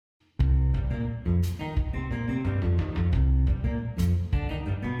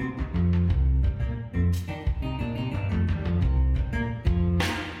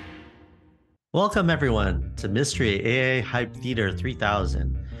Welcome, everyone, to Mystery AI Hype Theater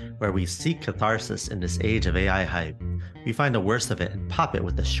 3000, where we seek catharsis in this age of AI hype. We find the worst of it and pop it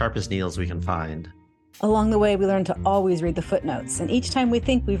with the sharpest needles we can find. Along the way, we learn to always read the footnotes, and each time we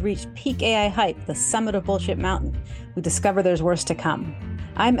think we've reached peak AI hype, the summit of Bullshit Mountain, we discover there's worse to come.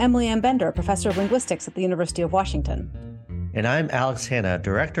 I'm Emily Ann Bender, a professor of linguistics at the University of Washington. And I'm Alex Hanna,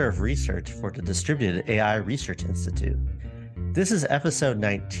 Director of Research for the Distributed AI Research Institute. This is episode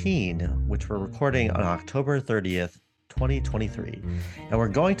 19, which we're recording on October 30th, 2023, and we're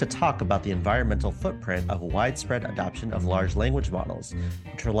going to talk about the environmental footprint of widespread adoption of large language models,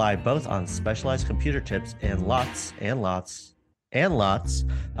 which rely both on specialized computer chips and lots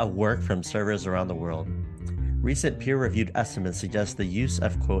of work from servers around the world. Recent peer-reviewed estimates suggest the use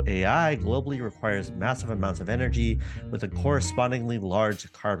of, quote, AI globally requires massive amounts of energy with a correspondingly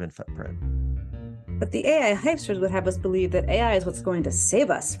large carbon footprint. But the AI hypesters would have us believe that AI is what's going to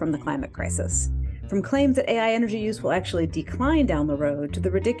save us from the climate crisis. From claims that AI energy use will actually decline down the road to the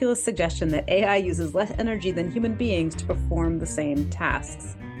ridiculous suggestion that AI uses less energy than human beings to perform the same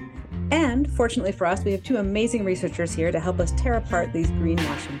tasks. And, fortunately for us, we have two amazing researchers here to help us tear apart these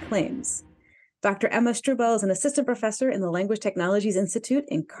greenwashing claims. Dr. Emma Struebel is an assistant professor in the Language Technologies Institute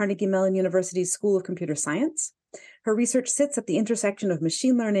in Carnegie Mellon University's School of Computer Science. Her research sits at the intersection of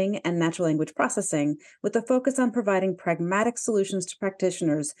machine learning and natural language processing, with a focus on providing pragmatic solutions to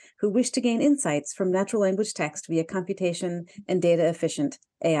practitioners who wish to gain insights from natural language text via computation and data-efficient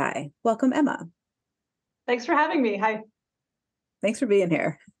AI. Welcome, Emma. Thanks for having me. Hi. Thanks for being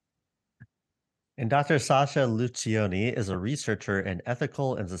here. And Dr. Sasha Lucioni is a researcher in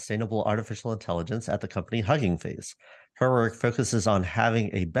ethical and sustainable artificial intelligence at the company Hugging Face. Her work focuses on having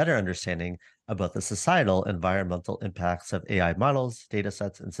a better understanding about the societal environmental impacts of AI models,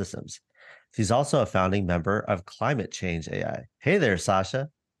 datasets, and systems. She's also a founding member of Climate Change AI. Hey there, Sasha.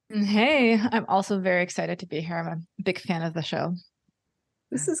 Hey, I'm also very excited to be here. I'm a big fan of the show.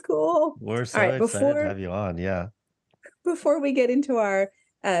 This is cool. We're so excited to have you on. Yeah. Before we get into our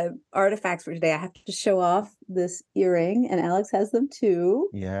artifacts for today, I have to show off this earring, and Alex has them too.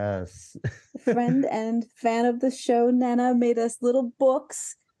 Yes. Friend and fan of the show, Nana, made us little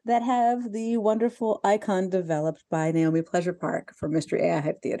books that have the wonderful icon developed by Naomi Pleasure Park for Mystery AI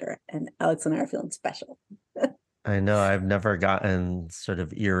Hype Theater, and Alex and I are feeling special. I know I've never gotten sort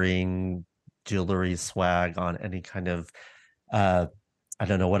of earring jewelry swag on any kind of I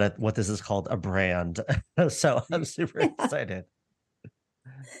don't know what this is called, a brand. So I'm super excited.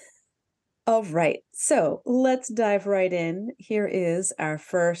 All right, so let's dive right in. Here is our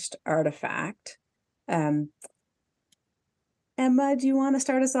first artifact. Emma, do you want to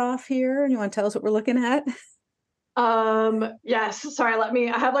start us off here? You want to tell us what we're looking at? Yes, sorry,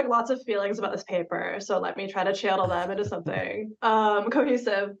 I have like lots of feelings about this paper, so let me try to channel them into something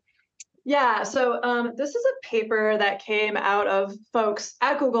cohesive. Yeah, so this is a paper that came out of folks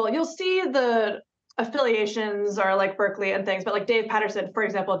at Google. You'll see the affiliations are like Berkeley and things, but like Dave Patterson, for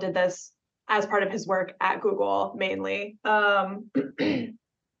example, did this as part of his work at Google mainly. Yeah,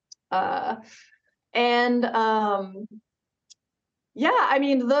 I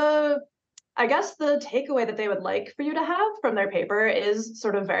mean, I guess the takeaway that they would like for you to have from their paper is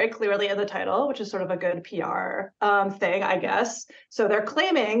sort of very clearly in the title, which is sort of a good PR thing, I guess. So they're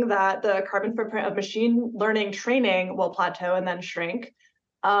claiming that the carbon footprint of machine learning training will plateau and then shrink.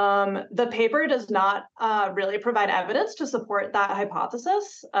 The paper does not really provide evidence to support that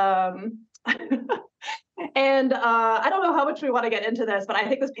hypothesis. And I don't know how much we want to get into this, but I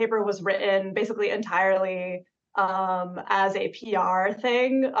think this paper was written basically entirely as a PR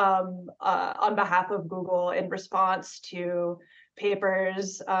thing on behalf of Google in response to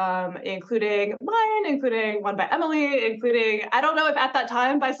papers, including mine, including one by Emily, including, I don't know if at that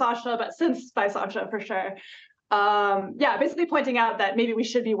time by Sasha, but since by Sasha for sure. Yeah, basically pointing out that maybe we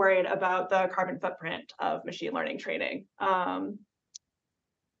should be worried about the carbon footprint of machine learning training.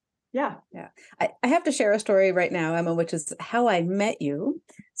 Yeah. I have to share a story right now, Emma, which is how I met you.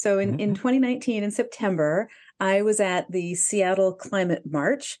 So in 2019, in September, I was at the Seattle Climate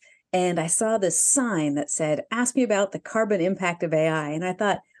March, and I saw this sign that said, "Ask me about the carbon impact of AI." And I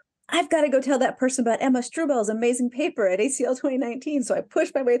thought, I've got to go tell that person about Emma Struebel's amazing paper at ACL 2019. So I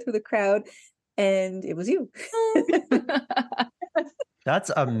pushed my way through the crowd, and it was you. That's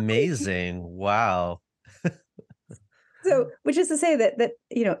amazing. Wow. So, which is to say that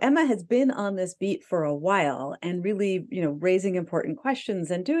Emma has been on this beat for a while and really, raising important questions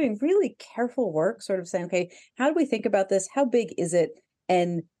and doing really careful work, sort of saying, okay, how do we think about this? How big is it?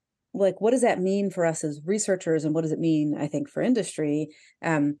 And like, what does that mean for us as researchers? And what does it mean, I think, for industry?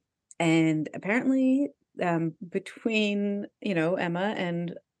 And apparently, between, Emma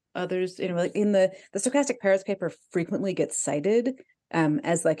and others, like in the stochastic parrots paper frequently gets cited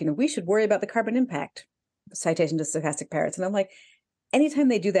as like, we should worry about the carbon impact, citation to stochastic parrots. And I'm like, anytime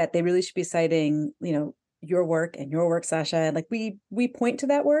they do that, they really should be citing, your work and your work, Sasha. Like we point to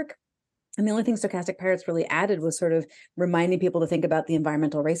that work. And the only thing stochastic parrots really added was sort of reminding people to think about the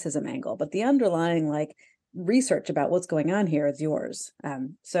environmental racism angle. But the underlying like research about what's going on here is yours.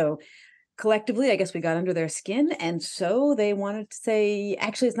 So collectively, I guess we got under their skin. And so they wanted to say,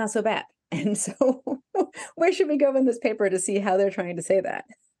 actually, it's not so bad. And so where should we go in this paper to see how they're trying to say that?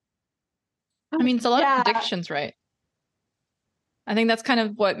 I mean, it's a lot Yeah. of predictions, right? I think that's kind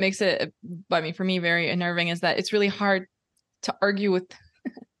of what makes it, I mean, for me, very unnerving is that it's really hard to argue with.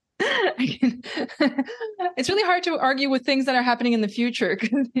 It's really hard to argue with things that are happening in the future.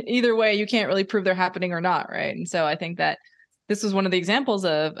 Either way, you can't really prove they're happening or not, right? And so I think that this was one of the examples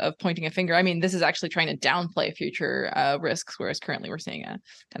of pointing a finger. I mean, this is actually trying to downplay future risks, whereas currently we're seeing a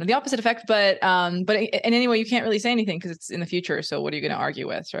kind of the opposite effect. But in any way, you can't really say anything because it's in the future. So what are you going to argue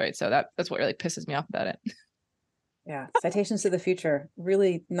with, right? So that's what really pisses me off about it. Yeah, citations to the future,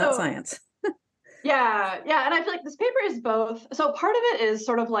 really not science. Yeah, and I feel like this paper is both. So part of it is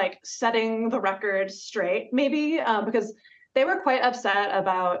sort of like setting the record straight, maybe, because they were quite upset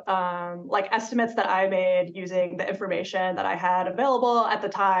about like estimates that I made using the information that I had available at the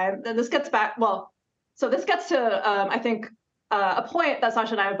time. And this gets back, this gets to, I think, a point that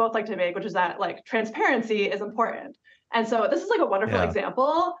Sasha and I would both like to make, which is that like transparency is important. And so this is like a wonderful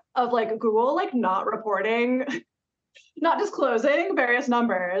example of like Google like not reporting, not disclosing various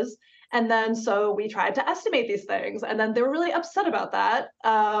numbers. And then so we tried to estimate these things, and then they were really upset about that.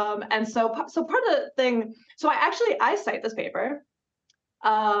 And so part of the thing, so I cite this paper,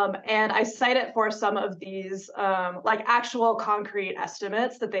 and I cite it for some of these like actual concrete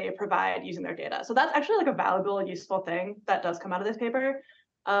estimates that they provide using their data. So that's actually like a valuable and useful thing that does come out of this paper.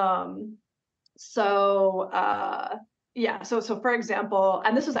 So for example,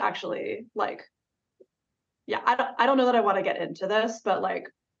 and this was actually like, I don't know that I want to get into this, but like,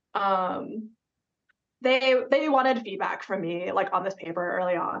 they wanted feedback from me like on this paper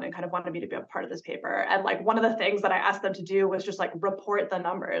early on and kind of wanted me to be a part of this paper. And like one of the things that I asked them to do was just like report the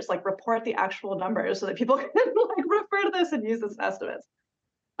numbers, like report the actual numbers so that people can like refer to this and use this estimates.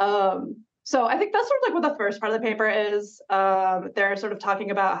 So I think that's sort of like what the first part of the paper is. They're sort of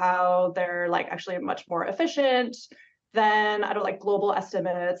talking about how they're like actually much more efficient than like global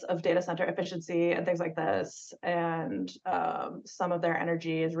estimates of data center efficiency and things like this. And some of their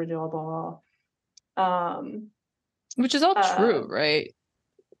energy is renewable. Which is all true, right?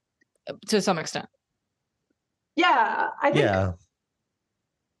 To some extent. Yeah, I think. Yeah.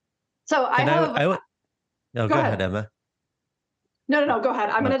 So No, go ahead, Emma. No, go ahead.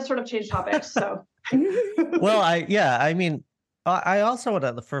 I'm going to sort of change topics. So. Well, I mean, I also want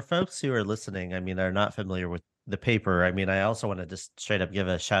to, for folks who are listening, I mean, are not familiar with the paper. I mean, I also want to just straight up give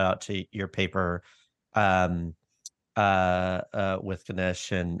a shout out to your paper with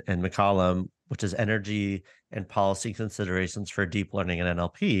Ganesh and McCollum, which is Energy and Policy Considerations for Deep Learning and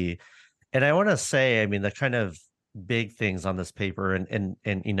NLP. And I want to say, I mean, the kind of big things on this paper, and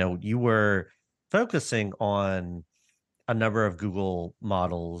you were focusing on a number of Google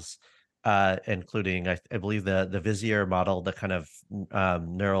models, including I believe the Vizier model, the kind of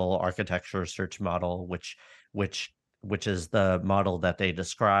neural architecture search model, which is the model that they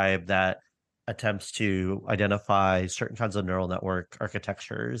describe that attempts to identify certain kinds of neural network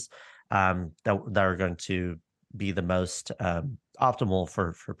architectures that are going to be the most optimal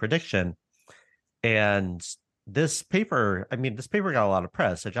for prediction. And this paper got a lot of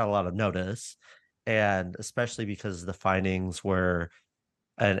press. It got a lot of notice, and especially because the findings were,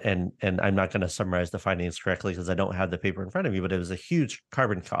 and I'm not going to summarize the findings correctly because I don't have the paper in front of me, but it was a huge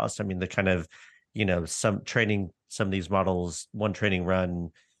carbon cost. I mean, the kind of, some of these models, one training run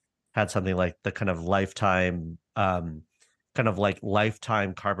had something like the kind of lifetime carbon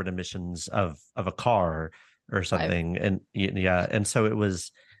emissions of a car or something. And so it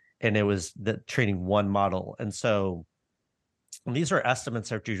was the training one model. And so these are estimates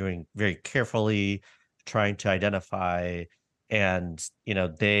that you're doing very carefully, trying to identify, and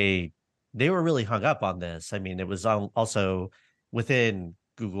they were really hung up on this. I mean, it was also within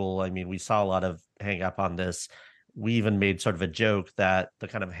Google. I mean, we saw a lot of hang up on this. We even made sort of a joke that the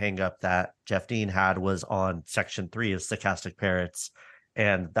kind of hang up that Jeff Dean had was on section 3 of stochastic parrots,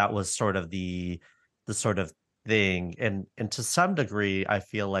 and that was sort of the sort of thing. And to some degree, I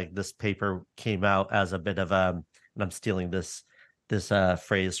feel like this paper came out as a bit of a, and I'm stealing this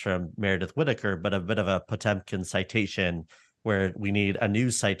phrase from Meredith Whittaker, but a bit of a Potemkin citation, where we need a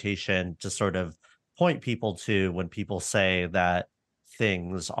new citation to sort of point people to when people say that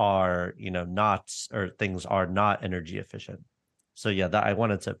things are, things are not energy efficient. So yeah, that I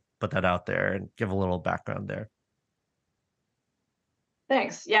wanted to put that out there and give a little background there.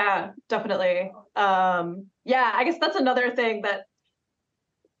 Thanks. Yeah, definitely. Yeah, I guess that's another thing that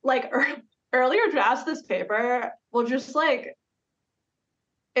like earlier drafts of this paper will just like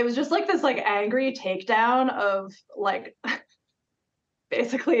it was just like this like angry takedown of like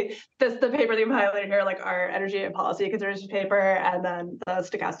basically the paper that I'm highlighting here, like our energy and policy considerations paper, and then the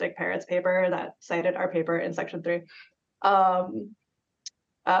stochastic parrots paper that cited our paper in section 3. And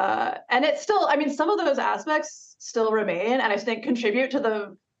it's still, I mean, some of those aspects still remain, and I think contribute to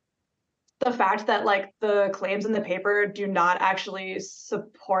the fact that like the claims in the paper do not actually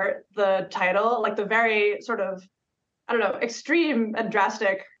support the title, like the very sort of, I don't know, extreme and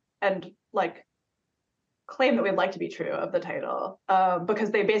drastic and like claim that we'd like to be true of the title,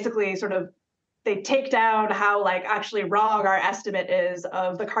 because they basically sort of they take down how like actually wrong our estimate is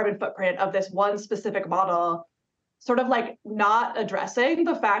of the carbon footprint of this one specific model, sort of like not addressing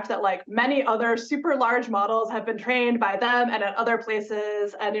the fact that like many other super large models have been trained by them and at other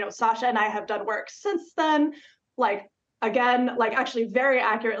places. And, Sasha and I have done work since then, like, again, like actually very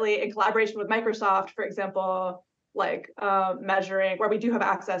accurately in collaboration with Microsoft, for example, like measuring where we do have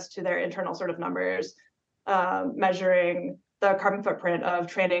access to their internal sort of numbers, measuring the carbon footprint of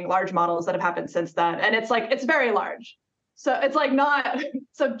training large models that have happened since then. And it's like, it's very large. So it's like not,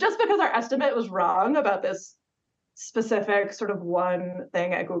 so just because our estimate was wrong about this specific sort of one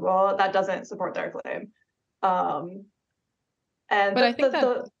thing at Google, that doesn't support their claim. But I think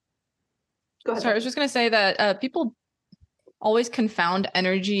go ahead. Sorry, I was just going to say that people always confound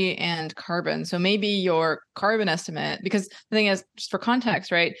energy and carbon. So maybe your carbon estimate, because the thing is, just for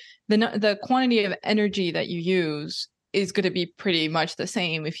context, right? The quantity of energy that you use is going to be pretty much the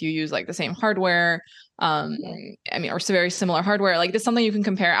same if you use like the same hardware, or very similar hardware. Like this is something you can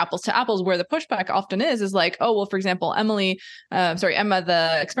compare apples to apples, where the pushback often is like, oh, well, for example, Emma,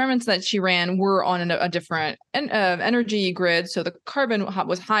 the experiments that she ran were on a different energy grid. So the carbon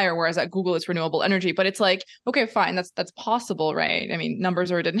was higher, whereas at Google it's renewable energy. But it's like, okay, fine, that's possible, right? I mean,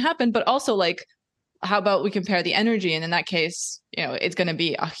 numbers or it didn't happen, but also like, how about we compare the energy? And in that case, it's going to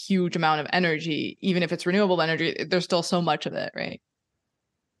be a huge amount of energy, even if it's renewable energy, there's still so much of it, right?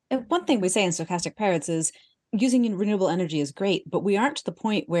 And one thing we say in Stochastic Parrots is using renewable energy is great, but we aren't to the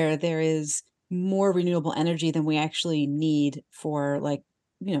point where there is more renewable energy than we actually need for like,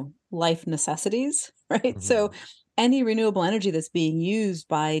 life necessities, right? Mm-hmm. So any renewable energy that's being used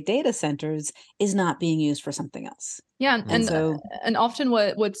by data centers is not being used for something else. Yeah. And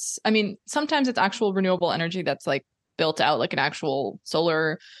often sometimes it's actual renewable energy that's like built out, like an actual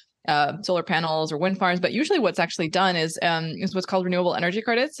solar panels or wind farms. But usually what's actually done is what's called renewable energy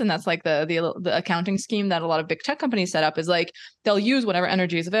credits. And that's like the accounting scheme that a lot of big tech companies set up, is like they'll use whatever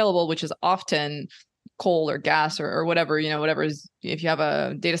energy is available, which is often coal or gas or whatever, whatever is, if you have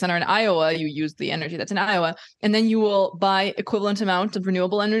a data center in Iowa, you use the energy that's in Iowa, and then you will buy equivalent amount of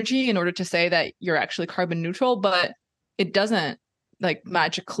renewable energy in order to say that you're actually carbon neutral, but it doesn't like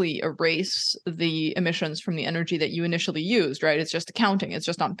magically erase the emissions from the energy that you initially used, right? It's just accounting. It's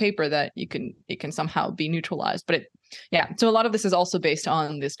just on paper that it can somehow be neutralized. But so a lot of this is also based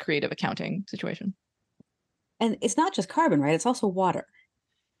on this creative accounting situation. And it's not just carbon, right? It's also water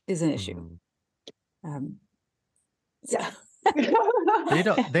is an issue. Mm-hmm.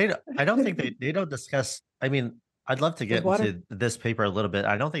 I don't think they don't discuss. I mean, I'd love to get into this paper a little bit.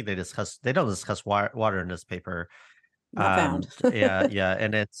 I don't think they don't discuss water in this paper. Not found. yeah,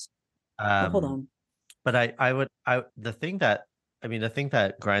 and it's hold on. But the thing that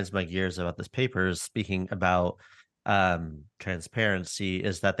grinds my gears about this paper is, speaking about transparency,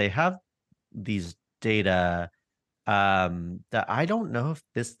 is that they have these data that I don't know if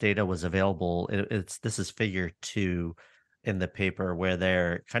this data was available. This is figure 2 in the paper, where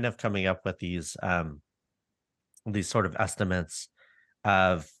they're kind of coming up with these sort of estimates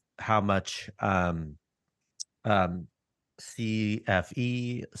of how much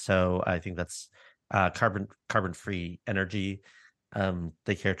CFE, so I think that's carbon free energy,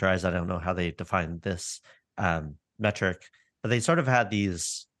 they characterize. I don't know how they define this metric, but they sort of had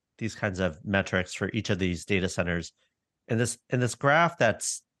these kinds of metrics for each of these data centers in this graph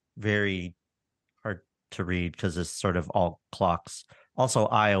that's very hard to read because it's sort of all clocks. Also,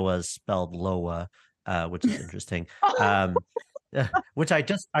 Iowa is spelled Loa, which is interesting. Which I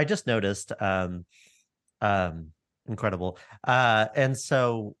just noticed. Incredible. And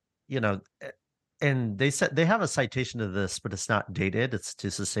so, and they said they have a citation to this, but it's not dated. It's to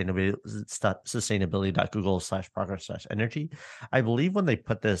sustainability.google/progress/energy. I believe when they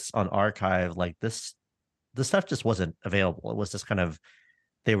put this on archive, like this the stuff just wasn't available. It was just kind of,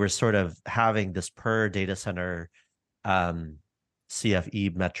 they were sort of having this per data center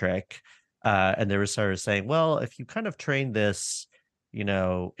CFE metric. And they were sort of saying, well, if you kind of train this,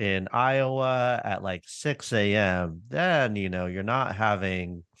 in Iowa at like 6 a.m., then, you're not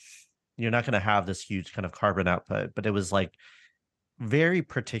going to have this huge kind of carbon output. But it was like very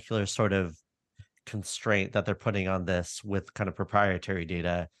particular sort of constraint that they're putting on this with kind of proprietary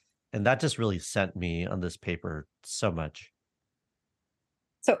data. And that just really sent me on this paper so much.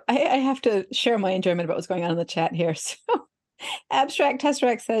 So I have to share my enjoyment about what's going on in the chat here. So Abstract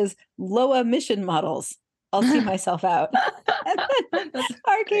Tesseract says low emission models. I'll see myself out. And then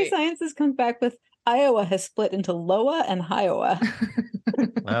RK Sciences comes back with Iowa has split into Loa and Iowa.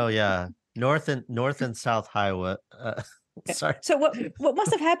 Oh yeah, North and South Iowa. Sorry. So what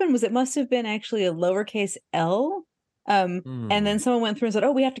must have happened was it must have been actually a lowercase L. And then someone went through and said,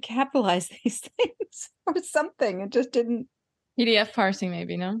 "Oh, we have to capitalize these things or something." It just didn't. PDF parsing,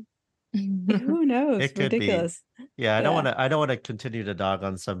 maybe, no? Who knows? It could Ridiculous. be. Yeah, I don't want to continue to dog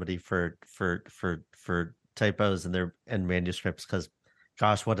on somebody for typos in manuscripts, because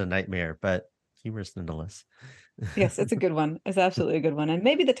gosh, what a nightmare, but humorous nonetheless. Yes, it's a good one. It's absolutely a good one. And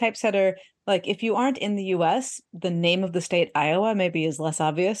maybe the typesetter, like if you aren't in the US, the name of the state Iowa maybe is less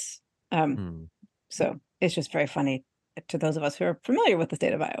obvious. So it's just very funny to those of us who are familiar with the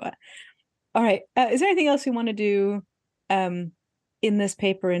state of Iowa. All right. Is there anything else you want to do in this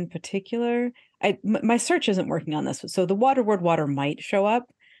paper in particular? My search isn't working on this. So the word water might show up.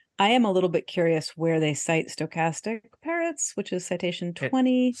 I am a little bit curious where they cite stochastic parrots, which is citation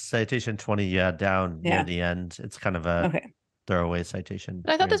 20. Citation 20, down near the end. It's kind of a throwaway citation.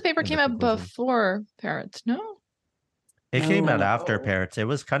 But I thought this paper came out before parrots, no? It came out after parrots. It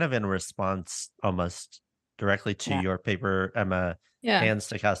was kind of in response almost directly to your paper, Emma, and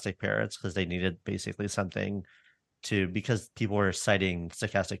stochastic parrots, because they needed basically something because people were citing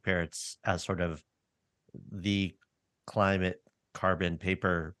stochastic parrots as sort of the climate carbon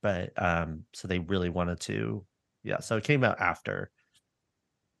paper, but so they really wanted to, so it came out after.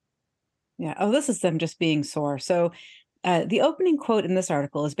 This is them just being sore. So the opening quote in this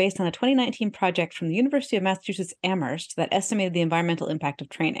article is based on a 2019 project from the University of Massachusetts Amherst that estimated the environmental impact of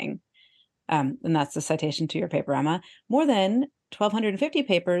training, and that's the citation to your paper, Emma. More than 1,250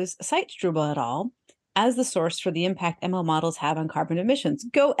 papers cite Struble et al. As the source for the impact ML models have on carbon emissions.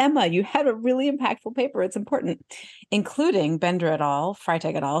 Go, Emma, you had a really impactful paper. It's important, including Bender et al.,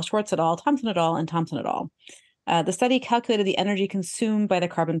 Freitag et al., Schwartz et al., Thompson et al., and Thompson et al. The study calculated the energy consumed by the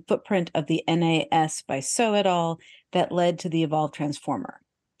carbon footprint of the NAS by So et al. That led to the evolved transformer.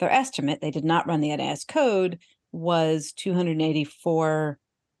 Their estimate, they did not run the NAS code, was 284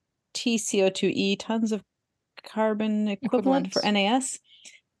 TCO2e tons of carbon equivalent for NAS.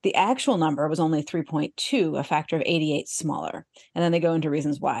 The actual number was only 3.2, a factor of 88 smaller. And then they go into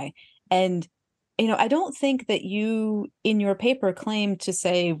reasons why. And, I don't think that you, in your paper, claim to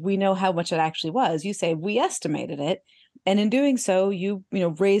say, we know how much it actually was. You say, we estimated it. And in doing so, you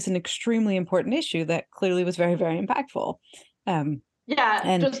raise an extremely important issue that clearly was very, very impactful.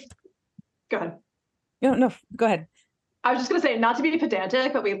 Just go ahead. No, go ahead. I was just going to say, not to be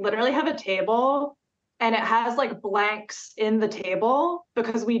pedantic, but we literally have a table and it has like blanks in the table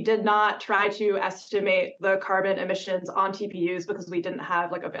because we did not try to estimate the carbon emissions on TPUs because we didn't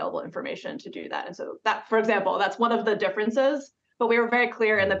have like available information to do that. And so that, for example, that's one of the differences, but we were very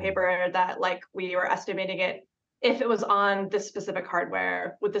clear in the paper that like we were estimating it if it was on this specific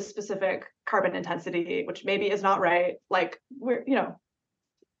hardware with this specific carbon intensity, which maybe is not right. Like we're,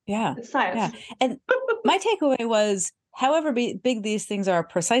 it's science. Yeah. And my takeaway was, however big these things are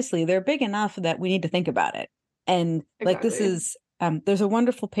precisely, they're big enough that we need to think about it. And like this is, there's a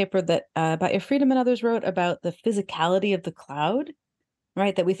wonderful paper that about Freedom and others wrote about the physicality of the cloud,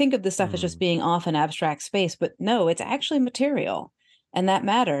 right? That we think of this stuff as just being off in abstract space, but no, it's actually material and that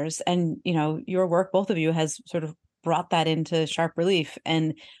matters. And, your work, both of you, has sort of brought that into sharp relief.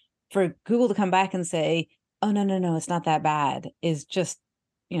 And for Google to come back and say, oh, no, it's not that bad is just,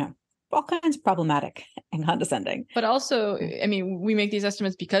 all kinds of problematic and condescending. But also, we make these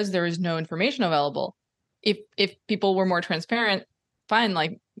estimates because there is no information available. If people were more transparent, fine.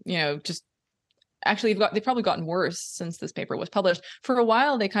 Like, just actually, they've probably gotten worse since this paper was published. For a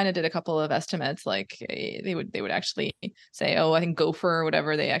while, they kind of did a couple of estimates. Like they would actually say, oh, I think Gopher or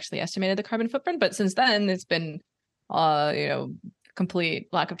whatever, they actually estimated the carbon footprint. But since then, it's been, complete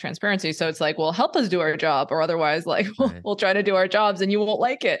lack of transparency. So it's like, well, help us do our job, or otherwise, like, we'll try to do our jobs and you won't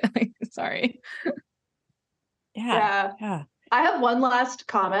like it. Sorry. Yeah. I have one last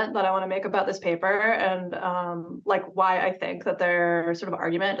comment that I want to make about this paper and like why I think that their sort of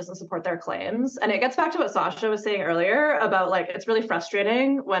argument doesn't support their claims. And it gets back to what Sasha was saying earlier about like it's really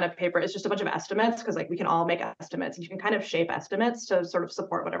frustrating when a paper is just a bunch of estimates, because like we can all make estimates and you can kind of shape estimates to sort of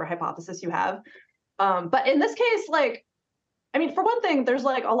support whatever hypothesis you have. But in this case, like, I mean, for one thing, there's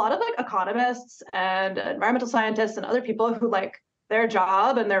like a lot of like economists and environmental scientists and other people who like their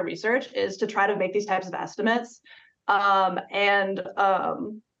job and their research is to try to make these types of estimates. And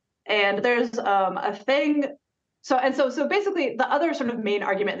there's a thing. So basically, the other sort of main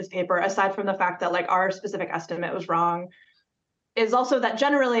argument in this paper, aside from the fact that like our specific estimate was wrong, is also that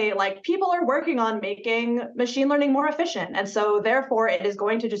generally like people are working on making machine learning more efficient, and so therefore it is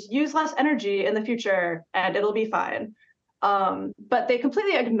going to just use less energy in the future and it'll be fine. But they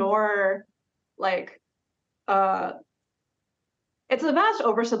completely ignore like it's a vast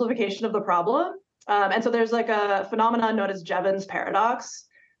oversimplification of the problem. And so there's like a phenomenon known as Jevons paradox,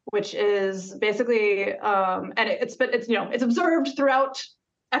 which is basically, and it's observed throughout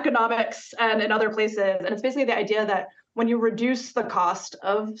economics and in other places. And it's basically the idea that when you reduce the cost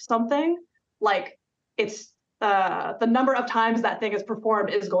of something, like it's the number of times that thing is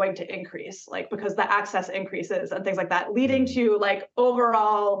performed is going to increase, like because the access increases and things like that, leading to like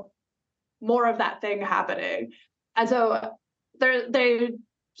overall more of that thing happening. And so they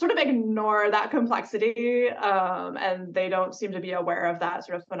sort of ignore that complexity, and they don't seem to be aware of that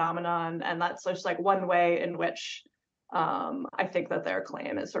sort of phenomenon. And that's just like one way in which I think that their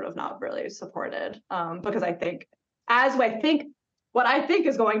claim is sort of not really supported, because what I think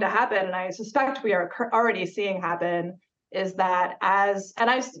is going to happen, and I suspect we are already seeing happen, is that as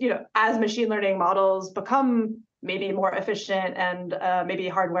machine learning models become maybe more efficient and maybe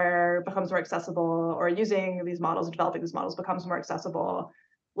hardware becomes more accessible, or using these models, developing these models becomes more accessible,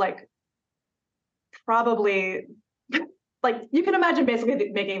 like probably like you can imagine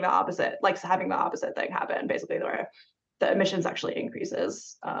basically making the opposite, like having the opposite thing happen, basically where the emissions actually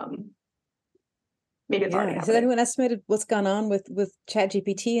increases. Maybe it's already happening. Has anyone estimated what's gone on with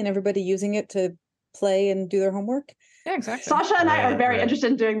ChatGPT and everybody using it to play and do their homework? Yeah, exactly. Sasha and I are very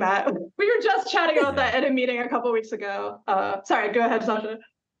interested in doing that. We were just chatting about that at a meeting a couple of weeks ago. Sorry, go ahead, Sasha.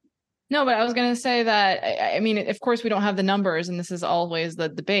 No, but I was going to say that, I mean, of course, we don't have the numbers, and this is always the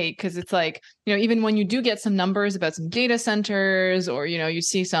debate, because it's like, even when you do get some numbers about some data centers, or, you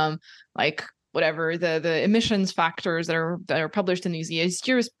see some like whatever the emissions factors that are published in these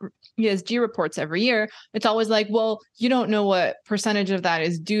ESG reports every year, it's always like, well, you don't know what percentage of that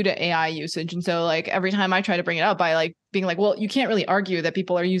is due to AI usage. And so like every time I try to bring it up by like being like, well, you can't really argue that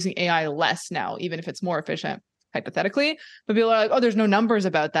people are using AI less now, even if it's more efficient, hypothetically. But people are like, oh, there's no numbers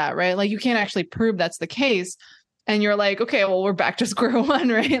about that, right? Like you can't actually prove that's the case. And you're like, okay, well, we're back to square one,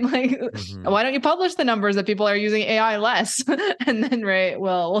 right? Like, why don't you publish the numbers that people are using AI less? And then, right,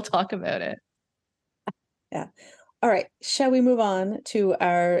 well, we'll talk about it. Yeah. All right. Shall we move on to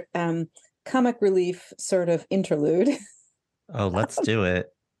our comic relief sort of interlude? Oh, let's do it.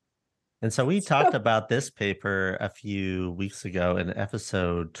 And so we talked about this paper a few weeks ago in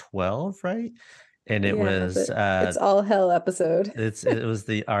episode 12, right? And it was it's all hell episode. It was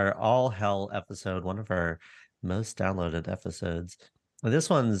our all hell episode, one of our most downloaded episodes. And this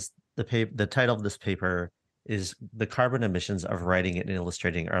one's the title of this paper is "The Carbon Emissions of Writing and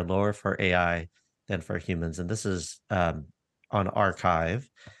Illustrating Are Lower for AI than for Humans." And this is on Archive.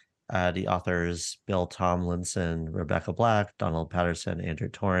 The authors Bill Tomlinson, Rebecca Black, Donald Patterson, Andrew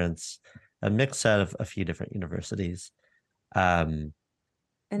Torrance, a mixed set of a few different universities.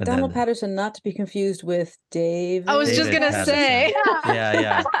 And Donald Patterson, not to be confused with Dave. I was just going to say.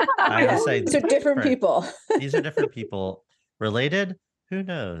 Yeah. I would say these are different people. These are different people. Related? Who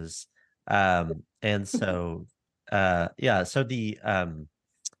knows? And so, so the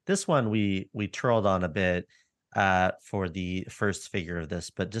this one we trolled on a bit for the first figure of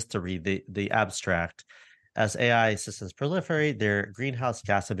this, but just to read the abstract. As AI systems proliferate, their greenhouse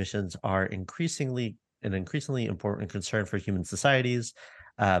gas emissions are an increasingly important concern for human societies.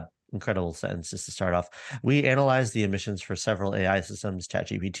 Incredible sentence just to start off. We analyzed the emissions for several AI systems,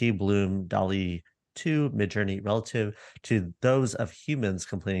 ChatGPT, Bloom, DALL-E 2, Midjourney, relative to those of humans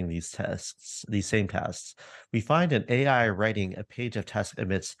completing these same tasks. We find an AI writing a page of text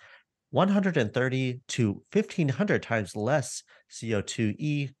emits 130 to 1,500 times less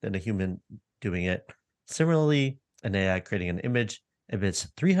CO2e than a human doing it. Similarly, an AI creating an image emits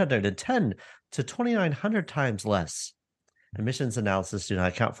 310 to 2,900 times less. Emissions analysis do not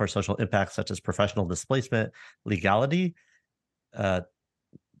account for social impacts such as professional displacement, legality,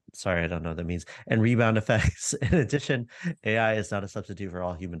 sorry, I don't know what that means, and rebound effects. In addition, AI is not a substitute for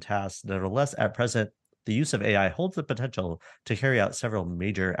all human tasks. Nevertheless, at present, the use of AI holds the potential to carry out several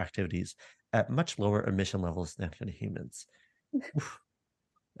major activities at much lower emission levels than humans. Oof.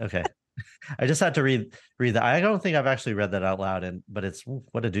 Okay. I just had to read that. I don't think I've actually read that out loud, but it's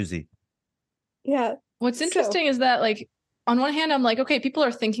what a doozy. Yeah. What's interesting is that, like, on one hand, I'm like, okay, people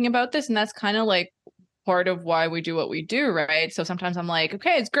are thinking about this, and that's kind of like part of why we do what we do, right? So sometimes I'm like,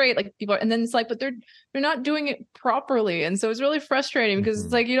 okay, it's great, like people are, and then it's like, but they're not doing it properly, and so it's really frustrating because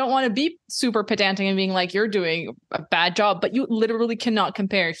it's like you don't want to be super pedantic and being like you're doing a bad job, but you literally cannot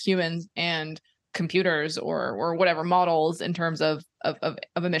compare humans and computers or whatever models in terms of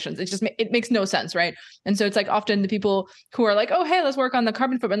emissions. It makes no sense, right? And so it's like often the people who are like, oh hey, let's work on the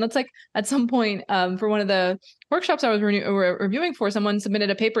carbon footprint. That's like at some point for one of the workshops I was reviewing for, someone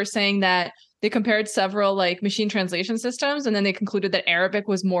submitted a paper saying that they compared several like machine translation systems, and then they concluded that Arabic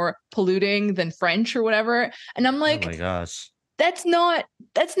was more polluting than French or whatever. And I'm like, oh my gosh, that's not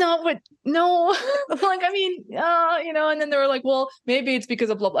what, no. Like, I mean, and then they were like, well, maybe it's because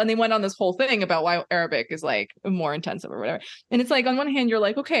of blah, blah, and they went on this whole thing about why Arabic is like more intensive or whatever. And it's like, on one hand, you're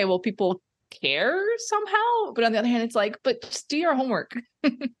like, okay, well, people care somehow, but on the other hand, it's like, but just do your homework.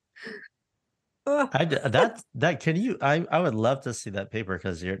 that can you? I would love to see that paper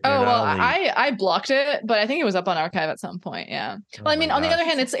because you're oh not well, only... I blocked it, but I think it was up on archive at some point. Yeah. Oh well, I mean, on the other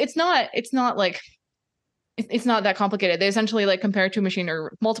hand, it's not like it's not that complicated. They essentially like compared two machine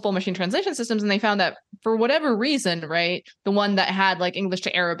or multiple machine translation systems, and they found that for whatever reason, right, the one that had like English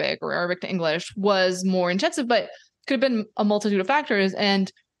to Arabic or Arabic to English was more intensive, but could have been a multitude of factors.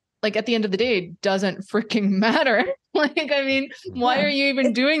 And like at the end of the day, it doesn't freaking matter. Like, I mean, why are you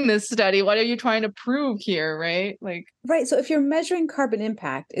even doing this study? What are you trying to prove here, right? Like, right. So if you're measuring carbon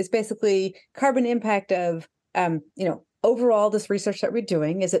impact, it's basically carbon impact of, overall this research that we're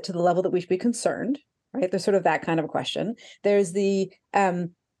doing. Is it to the level that we should be concerned? Right. There's sort of that kind of a question. There's the,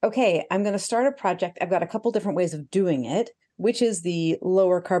 okay, I'm going to start a project. I've got a couple different ways of doing it. Which is the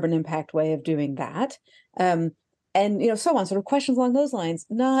lower carbon impact way of doing that? And, so on, sort of questions along those lines,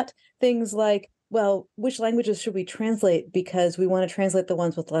 not things like, well, which languages should we translate because we want to translate the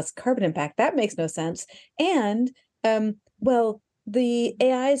ones with less carbon impact? That makes no sense. And, well, the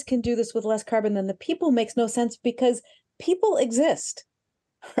AIs can do this with less carbon than the people makes no sense because people exist,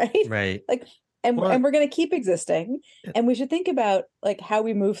 right? Right. Like, and we're going to keep existing, and we should think about like how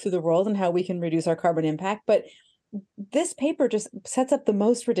we move through the world and how we can reduce our carbon impact. But this paper just sets up the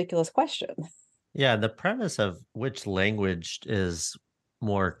most ridiculous question. Yeah, the premise of which language is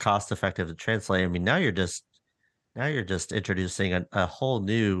more cost effective to translate. I mean, now you're just introducing a whole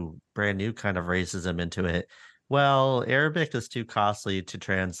brand new kind of racism into it. Well, Arabic is too costly to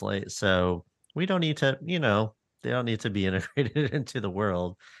translate, so we don't need to, they don't need to be integrated into the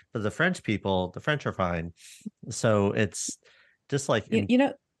world. But the French are fine. So it's just like new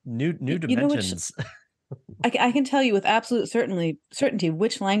dimensions. I can tell you with absolute certainty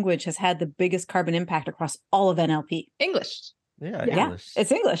which language has had the biggest carbon impact across all of NLP. English. Yeah, English.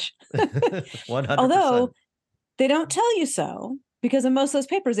 It's English. 100%. Although they don't tell you so, because in most of those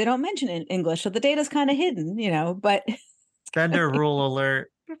papers they don't mention in English, so the data's kind of hidden, but Bender rule alert.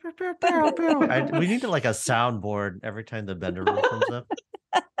 We need to like a soundboard every time the Bender rule comes up.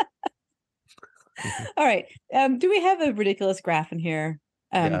 All right. Do we have a ridiculous graph in here?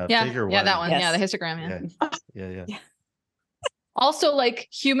 Yeah, that one. Yes. Yeah, the histogram. Yeah. Also, like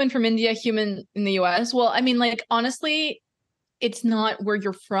human from India, human in the US. Well, I mean, like honestly, it's not where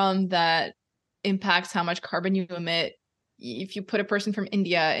you're from that impacts how much carbon you emit. If you put a person from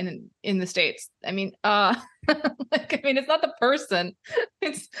India in the States, I mean, it's not the person.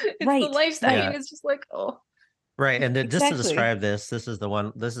 It's right. The lifestyle. Yeah. I mean, it's just like, oh. Right. And just to describe this is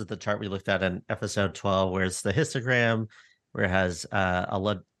the chart we looked at in episode 12, where it's the histogram, where it has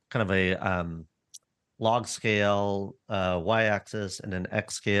kind of a log scale, y-axis, and an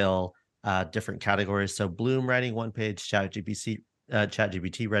x scale, different categories. So Bloom writing one page, ChatGPT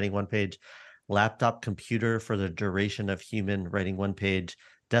writing one page, laptop computer for the duration of human writing one page,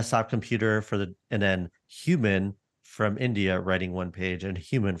 desktop computer and then human from India writing one page, and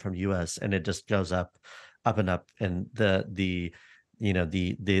human from US, and it just goes up and up, and the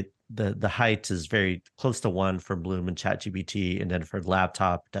height is very close to 1 for Bloom and ChatGPT, and then for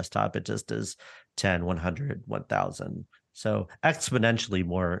desktop, it just is 10, 100, 1000. So exponentially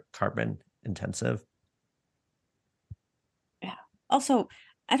more carbon intensive. Yeah. Also,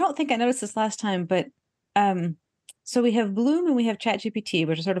 I don't think I noticed this last time, but so we have Bloom and we have ChatGPT,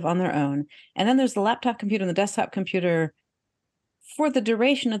 which are sort of on their own. And then there's the laptop computer and the desktop computer for the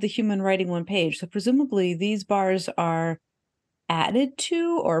duration of the human writing one page. So presumably these bars are added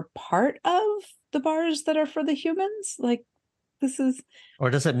to or part of the bars that are for the humans. Like, this is. Or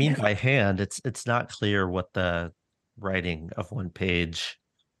does it mean by hand? It's not clear what the writing of one page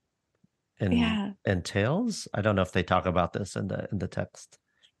entails. I don't know if they talk about this in the text.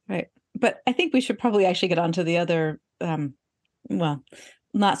 Right. But I think we should probably actually get onto the other, well,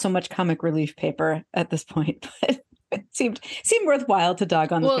 not so much comic relief paper at this point, but it seemed worthwhile to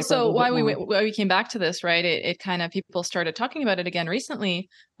dog on. Well, so why we came back to this, right? It kind of, people started talking about it again recently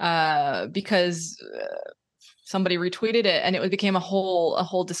because somebody retweeted it, and it became a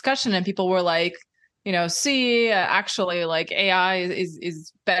whole discussion, and people were like, see, actually, like AI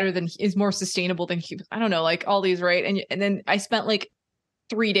is better is more sustainable than humans. I don't know, like all these, right? And then I spent like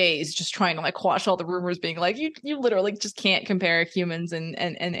 3 days just trying to like quash all the rumors, being like, you literally just can't compare humans and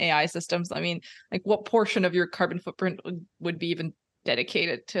AI systems. I mean, like what portion of your carbon footprint would be even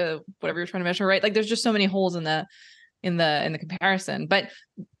dedicated to whatever you're trying to measure, right? Like there's just so many holes in the comparison. But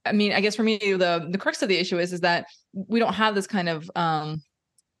I mean, I guess for me, the crux of the issue is that we don't have this kind of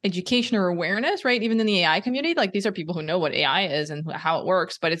education or awareness, right? Even in the AI community, like these are people who know what AI is and how it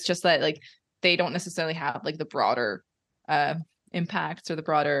works, but it's just that like they don't necessarily have like the broader impacts or the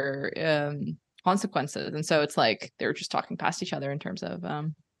broader consequences, and so it's like they're just talking past each other in terms of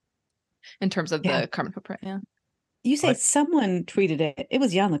the carbon footprint. Yeah. You say someone tweeted it. It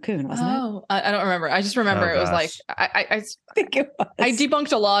was Jan LeCun, wasn't it? Oh, I don't remember. I just remember it was like I think it was. I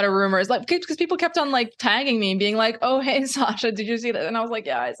debunked a lot of rumors, like because people kept on like tagging me and being like, "Oh, hey Sasha, did you see that?" And I was like,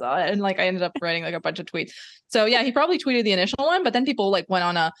 "Yeah, I saw it." And like I ended up writing like a bunch of tweets. So yeah, he probably tweeted the initial one, but then people like went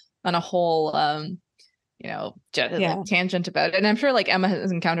on a whole like tangent about it. And I'm sure like Emma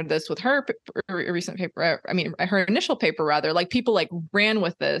has encountered this with her recent paper. I mean, her initial paper rather, like people like ran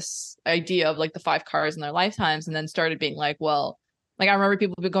with this idea of like the 5 cars in their lifetimes, and then started being like, well, like I remember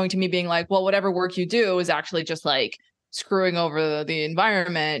people going to me being like, well, whatever work you do is actually just like screwing over the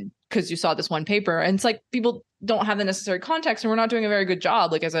environment because you saw this one paper. And it's like people don't have the necessary context, and we're not doing a very good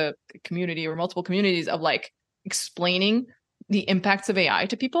job, like as a community or multiple communities, of like explaining the impacts of AI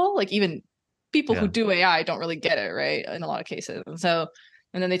to people. Like even people who do AI don't really get it, right? In a lot of cases. And so,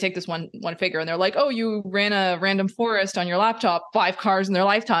 and then they take this one figure and they're like, oh, you ran a random forest on your laptop, 5 cars in their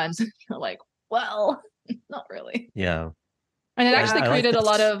lifetimes. You're like, well, not really. Yeah. And it actually created a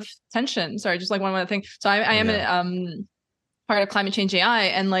lot of tension. Sorry, just like one other thing. So I am part of Climate Change AI,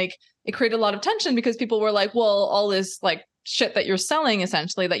 and like it created a lot of tension because people were like, well, all this like shit that you're selling,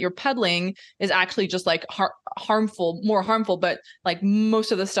 essentially, that you're peddling, is actually just like more harmful. But like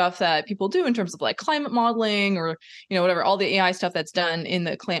most of the stuff that people do in terms of like climate modeling or whatever, all the AI stuff that's done in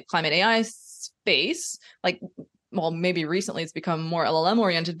the climate AI space, like, well, maybe recently it's become more LLM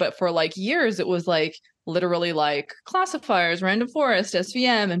oriented, but for like years it was like literally like classifiers, random forest,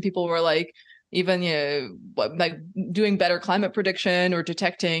 SVM, and people were like even like doing better climate prediction or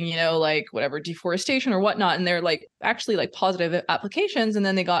detecting like whatever deforestation or whatnot, and they're like actually like positive applications. And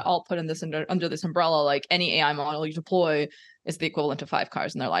then they got all put in this under this umbrella, like any AI model you deploy is the equivalent of 5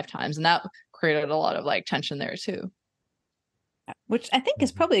 cars in their lifetimes, and that created a lot of like tension there too, which I think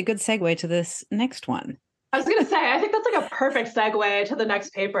is probably a good segue to this next one. I was going to say, I think that's like a perfect segue to the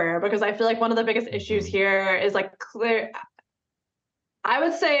next paper, because I feel like one of the biggest issues here is like I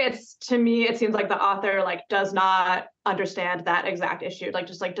would say to me, it seems like the author like does not understand that exact issue, like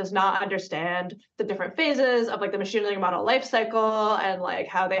just like does not understand the different phases of like the machine learning model life cycle, and like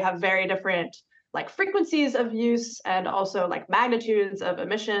how they have very different like frequencies of use and also like magnitudes of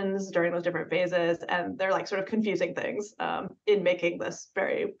emissions during those different phases. And they're like sort of confusing things in making this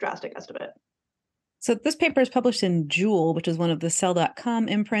very drastic estimate. So this paper is published in Joule, which is one of the Cell.com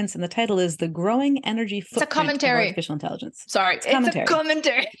imprints, and the title is "The Growing Energy Footprint of Artificial Intelligence." Sorry, it's a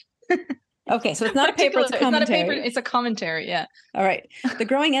commentary. Okay, so it's not a paper, it's a commentary. It's not a paper, it's a commentary, yeah. All right. The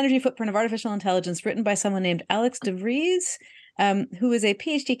Growing Energy Footprint of Artificial Intelligence, written by someone named Alex de Vries, who is a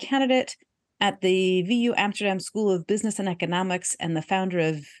PhD candidate at the VU Amsterdam School of Business and Economics and the founder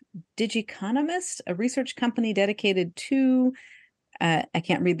of Digiconomist, a research company dedicated to I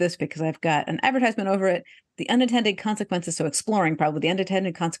can't read this because I've got an advertisement over it. The unintended consequences, so exploring probably the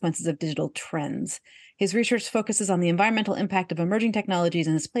unintended consequences of digital trends. His research focuses on the environmental impact of emerging technologies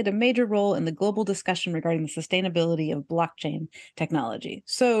and has played a major role in the global discussion regarding the sustainability of blockchain technology.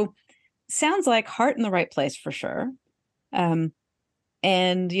 So sounds like heart in the right place for sure.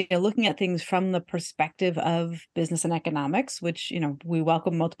 And looking at things from the perspective of business and economics, which we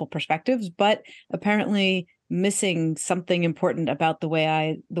welcome multiple perspectives, but apparently missing something important about the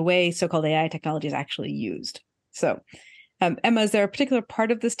way so-called AI technology is actually used. So, Emma, is there a particular part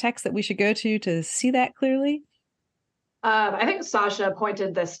of this text that we should go to see that clearly? I think Sasha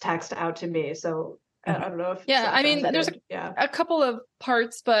pointed this text out to me. So I don't know if Yeah, I mean, there's yeah. a couple of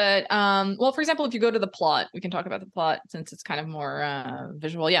parts, but well, for example, if you go to the plot, we can talk about the plot since it's kind of more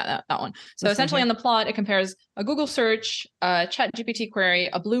visual. Yeah, that one. So essentially on the plot, it compares a Google search, a ChatGPT query,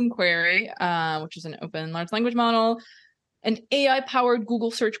 a Bloom query, which is an open large language model, an AI-powered Google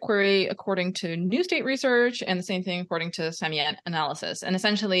search query according to New State research, and the same thing according to Samyet analysis. And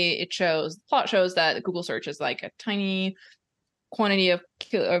essentially, the plot shows that Google search is like a tiny quantity of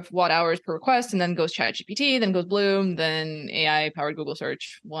watt hours per request, and then goes ChatGPT, then goes Bloom, then AI-powered Google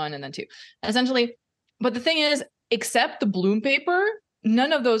search 1, and then 2. Essentially, but the thing is, except the Bloom paper,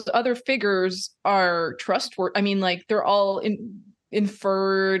 none of those other figures are trustworthy. I mean, like they're all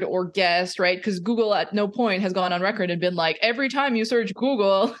inferred or guessed, right? Because Google at no point has gone on record and been like, every time you search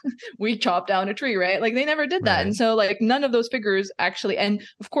Google, we chop down a tree, right? Like they never did that. Right. And so like none of those figures actually, and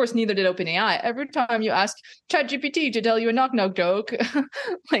of course, neither did OpenAI. Every time you ask ChatGPT to tell you a knock knock joke,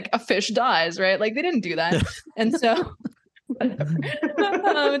 like a fish dies, right? Like they didn't do that. And so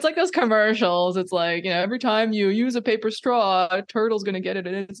it's like those commercials. It's like, every time you use a paper straw, a turtle's going to get it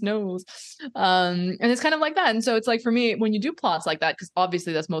in its nose. And it's kind of like that. And so it's like, for me, when you do plots like that, because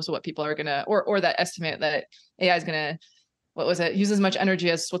obviously that's most of what people are going to, or that estimate that AI is going to, use as much energy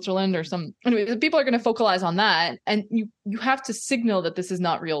as Switzerland or some, anyway, people are going to focalize on that. And you have to signal that this is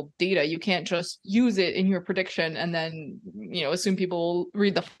not real data. You can't just use it in your prediction and then, assume people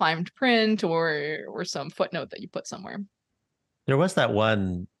read the fine print or some footnote that you put somewhere. There was that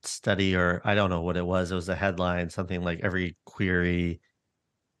one study, or I don't know what it was. It was a headline, something like every query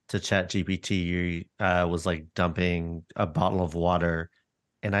to ChatGPT was like dumping a bottle of water.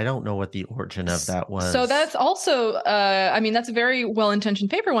 And I don't know what the origin of that was. So that's also, that's a very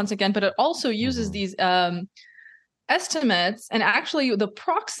well-intentioned paper once again, but it also uses these estimates. And actually the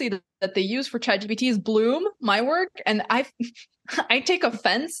proxy that they use for ChatGPT is Bloom, my work. And I take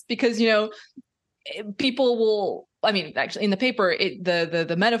offense because, people will, actually in the paper,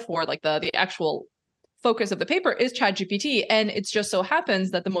 the metaphor, like the actual focus of the paper is ChatGPT. And it just so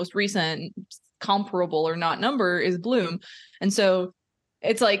happens that the most recent comparable or not number is Bloom. And so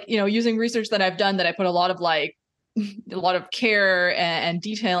it's like, using research that I've done that I put a lot of care and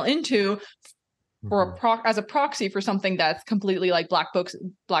detail into for as a proxy for something that's completely like black box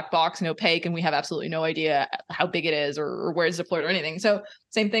and opaque, and we have absolutely no idea how big it is or where it's deployed or anything. So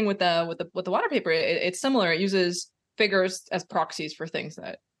same thing with the water paper. It's similar. It uses figures as proxies for things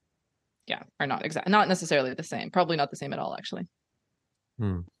that are not necessarily the same. Probably not the same at all, actually.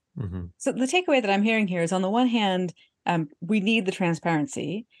 So the takeaway that I'm hearing here is, on the one hand, we need the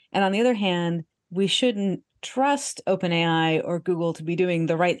transparency, and on the other hand, we shouldn't trust OpenAI or Google to be doing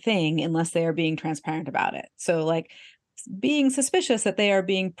the right thing unless they are being transparent about it. So like being suspicious that they are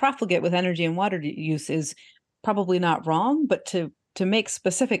being profligate with energy and water use is probably not wrong, but to make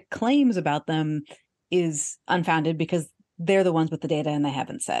specific claims about them is unfounded because they're the ones with the data and they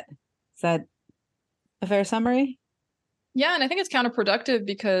haven't said. Is that a fair summary? Yeah, and I think it's counterproductive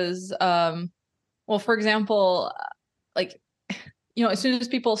because, for example, as soon as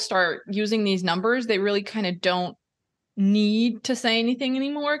people start using these numbers, they really kind of don't need to say anything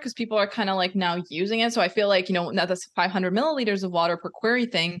anymore because people are kind of like now using it. So I feel like, now this 500 milliliters of water per query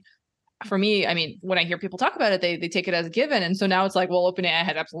thing, for me, when I hear people talk about it, they take it as a given. And so now it's like, well, OpenAI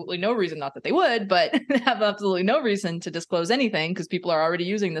had absolutely no reason, not that they would, but they have absolutely no reason to disclose anything because people are already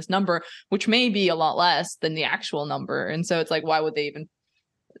using this number, which may be a lot less than the actual number. And so it's like, why would they even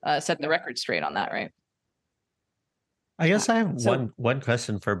set the record straight on that, right? I guess I have one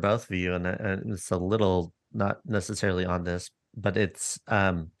question for both of you, and it's a little not necessarily on this, but it's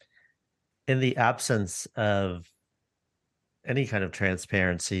in the absence of any kind of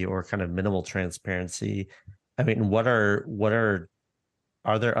transparency or kind of minimal transparency. Are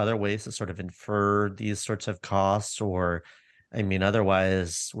there other ways to sort of infer these sorts of costs? Or,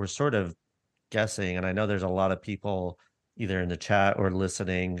 otherwise we're sort of guessing. And I know there's a lot of people either in the chat or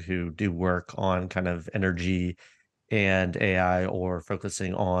listening who do work on kind of energy and AI, or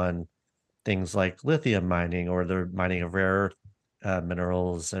focusing on things like lithium mining or the mining of rare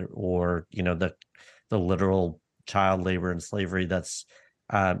minerals, or the literal child labor and slavery that's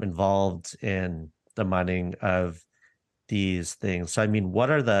involved in the mining of these things. So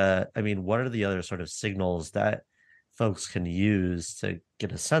what are the other sort of signals that folks can use to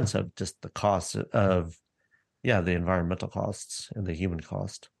get a sense of just the cost of the environmental costs and the human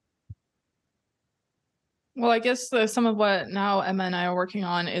cost? Well, I guess some of what now Emma and I are working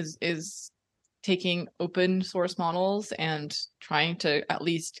on is taking open source models and trying to at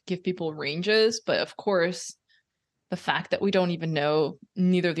least give people ranges. But of course, the fact that we don't even know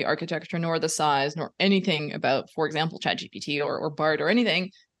neither the architecture nor the size nor anything about, for example, ChatGPT or BART or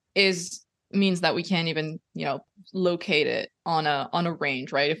anything is means that we can't even, locate it on a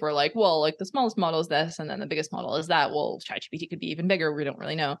range, right? If we're like, well, like the smallest model is this, and then the biggest model is that, well, ChatGPT could be even bigger. We don't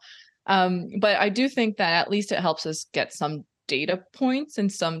really know. But I do think that at least it helps us get some data points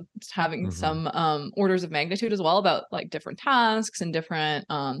and having some orders of magnitude as well about like different tasks and different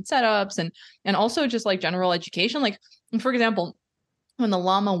setups and also just like general education. Like, for example, when the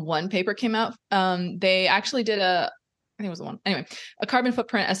Llama 1 paper came out, they actually did I think it was the one, anyway, a carbon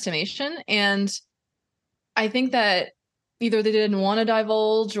footprint estimation. And I think that either they didn't want to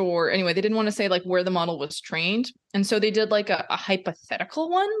divulge, or anyway, they didn't want to say like where the model was trained. And so they did like a hypothetical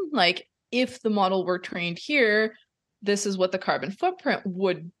one, like if the model were trained here, this is what the carbon footprint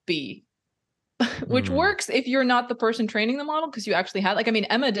would be. Which works if you're not the person training the model, because you actually have, like, I mean,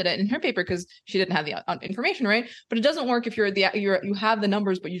 Emma did it in her paper because she didn't have the information, right? But it doesn't work if you have the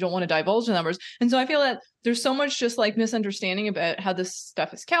numbers, but you don't want to divulge the numbers. And so I feel that there's so much just like misunderstanding about how this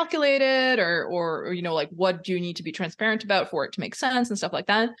stuff is calculated, or like what do you need to be transparent about for it to make sense and stuff like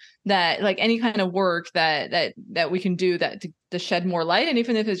that. That like any kind of work that we can do that to shed more light, and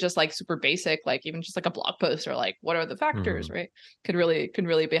even if it's just like super basic, like even just like a blog post or like what are the factors, right, could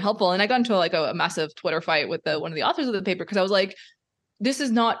really be helpful. And I got into like a massive Twitter fight with one of the authors of the paper because I was like, this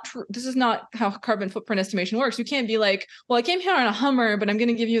is not true. This is not how carbon footprint estimation works. You can't be like, well, I came here on a Hummer, but I'm going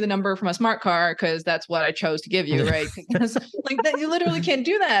to give you the number from a smart car because that's what I chose to give you, right? Because like that, you literally can't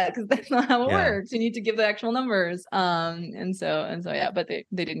do that because that's not how it works. You need to give the actual numbers. And so yeah, but they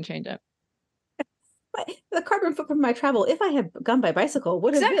didn't change it. The carbon footprint of my travel, if I had gone by bicycle,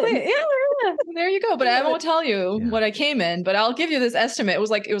 would have been. Yeah, there you go. But I won't tell you what I came in, but I'll give you this estimate. It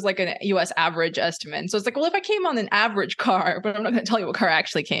was like a US average estimate. So it's like, well, if I came on an average car, but I'm not going to tell you what car I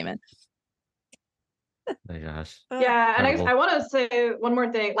actually came in. Oh my gosh. Yeah, and I want to say one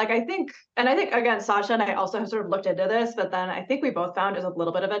more thing. Like, I think again, Sasha and I also have sort of looked into this, but then I think we both found is a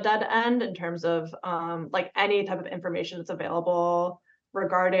little bit of a dead end in terms of like any type of information that's available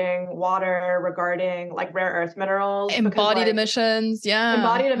regarding water, regarding like rare earth minerals, embodied emissions,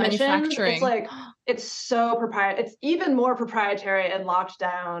 embodied emissions. It's like it's so proprietary. It's even more proprietary and locked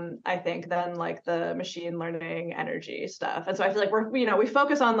down, I think, than like the machine learning energy stuff. And so I feel like we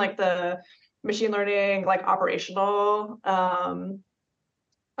focus on like the machine learning, like operational carbon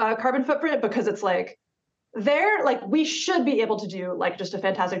footprint, because it's like we should be able to do like just a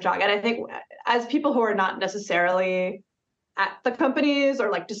fantastic job. And I think as people who are not necessarily at the companies,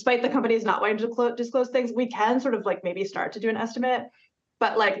 or like despite the companies not wanting to disclose things, we can sort of like maybe start to do an estimate.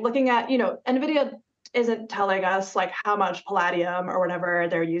 But like looking at, NVIDIA isn't telling us like how much palladium or whatever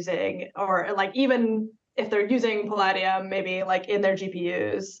they're using, or like even if they're using palladium, maybe like in their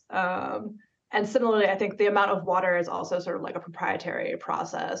GPUs. And similarly, I think the amount of water is also sort of like a proprietary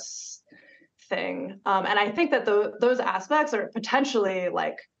process thing. And I think that those aspects are potentially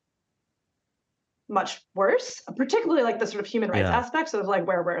like much worse, particularly like the sort of human rights aspects of like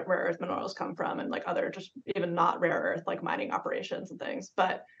where rare earth minerals come from, and like other just even not rare earth like mining operations and things.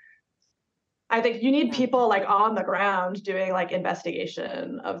 But I think you need people like on the ground doing like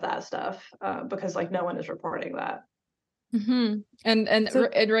investigation of that stuff, because like no one is reporting that. And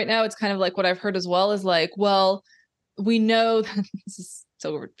right now it's kind of like what I've heard as well is like, well, we know this is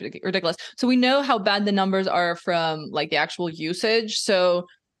so ridiculous. So we know how bad the numbers are from like the actual usage. So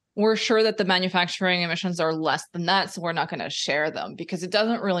we're sure that the manufacturing emissions are less than that. So we're not going to share them because it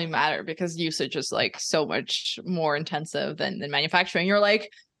doesn't really matter, because usage is like so much more intensive than manufacturing. You're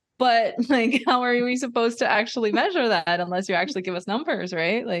like, but like, how are we supposed to actually measure that unless you actually give us numbers,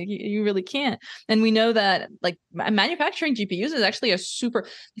 right? Like you really can't. And we know that like manufacturing GPUs is actually it's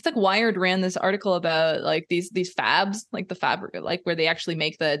like Wired ran this article about like these fabs, like the fab, like where they actually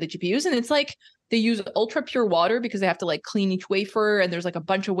make the GPUs. And it's like, they use ultra pure water because they have to like clean each wafer, and there's like a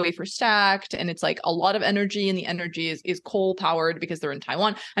bunch of wafers stacked, and it's like a lot of energy, and the energy is coal powered because they're in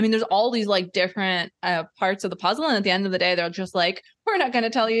Taiwan. I mean, there's all these like different parts of the puzzle, and at the end of the day, they're just like, we're not going to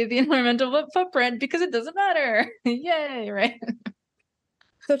tell you the environmental footprint because it doesn't matter. Yay, right?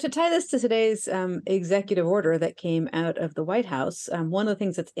 So to tie this to today's executive order that came out of the White House, one of the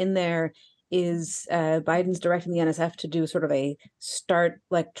things that's in there is Biden's directing the NSF to do sort of a start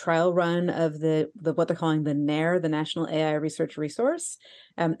like trial run of the what they're calling the NARE, the National AI Research Resource.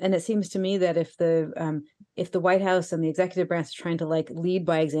 And it seems to me that if the White House and the executive branch is trying to like lead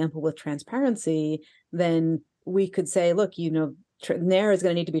by example with transparency, then we could say, look, NARE is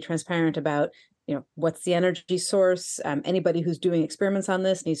going to need to be transparent about what's the energy source? Anybody who's doing experiments on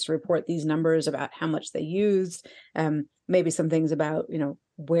this needs to report these numbers about how much they used. Maybe some things about,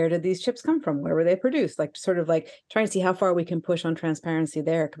 where did these chips come from? Where were they produced? Like sort of like trying to see how far we can push on transparency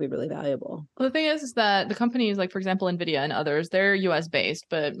there could be really valuable. Well, the thing is that the companies like, for example, NVIDIA and others, they're US based,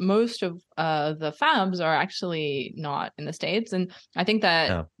 but most of the fabs are actually not in the States. And I think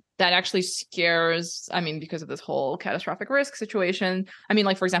that that actually scares, because of this whole catastrophic risk situation.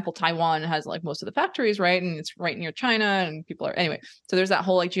 Like, for example, Taiwan has like most of the factories, right? And it's right near China and people are, anyway. So there's that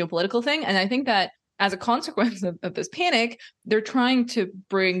whole like geopolitical thing. And I think that as a consequence of this panic, they're trying to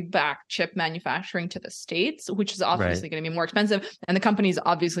bring back chip manufacturing to the States, which is obviously going to be more expensive. And the companies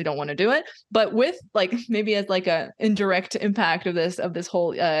obviously don't want to do it. But with like maybe as like a indirect impact of this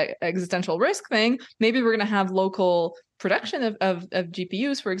whole existential risk thing, maybe we're going to have local production of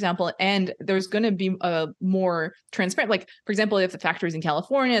GPUs, for example, and there's going to be a more transparent, like, for example, if the factory's in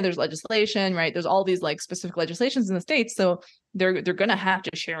California, there's legislation, right? There's all these like specific legislations in the States. So they're going to have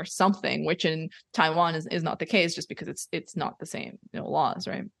to share something, which in Taiwan is not the case just because it's not the same laws,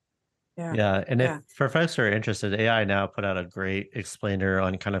 right? Yeah. And if for folks who are interested, AI now put out a great explainer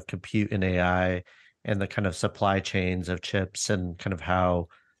on kind of compute and AI and the kind of supply chains of chips and kind of how,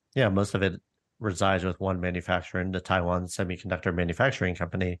 most of it resides with one manufacturer in the Taiwan Semiconductor Manufacturing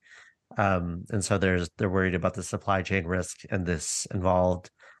Company. And so they're worried about the supply chain risk and this involved.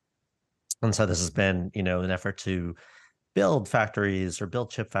 And so this has been, an effort to build factories or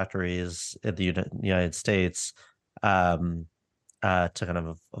build chip factories in the United States to kind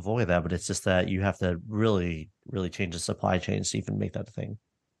of avoid that. But it's just that you have to really, really change the supply chains to even make that a thing.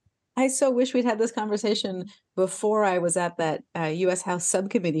 I so wish we'd had this conversation before I was at that U.S. House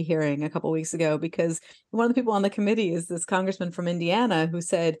subcommittee hearing a couple of weeks ago, because one of the people on the committee is this congressman from Indiana who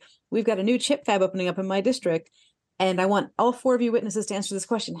said, we've got a new chip fab opening up in my district, and I want all 4 of you witnesses to answer this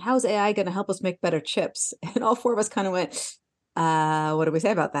question. How's AI going to help us make better chips? And all 4 of us kind of went, what do we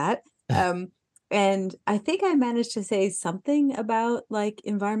say about that? And I think I managed to say something about like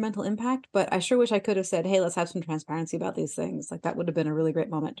environmental impact, but I sure wish I could have said, hey, let's have some transparency about these things. Like that would have been a really great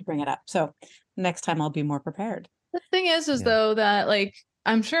moment to bring it up. So next time I'll be more prepared. The thing is though that like,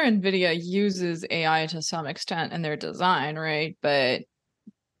 I'm sure NVIDIA uses AI to some extent in their design, right? But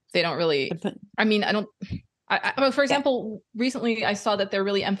they don't really, for example, recently I saw that they're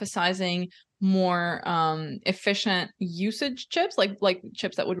really emphasizing more efficient usage chips, like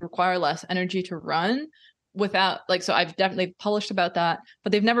chips that would require less energy to run without like, so I've definitely published about that,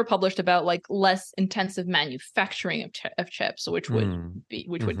 but they've never published about like less intensive manufacturing of chips, which would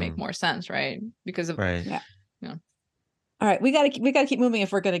make more sense, right? Because of All right, we got to keep moving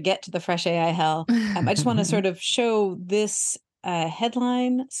if we're going to get to the fresh AI hell. I just want to sort of show this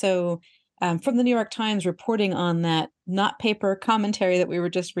headline. So from the New York Times reporting on that not paper commentary that we were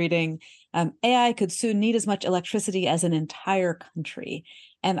just reading, AI could soon need as much electricity as an entire country.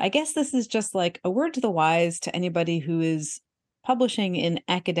 And I guess this is just like a word to the wise to anybody who is publishing in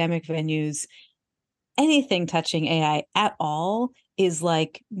academic venues. Anything touching AI at all is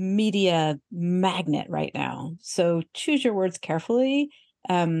like media magnet right now. So choose your words carefully.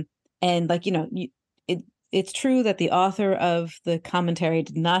 And like, it's true that the author of the commentary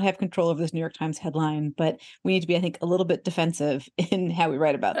did not have control of this New York Times headline, but we need to be, I think, a little bit defensive in how we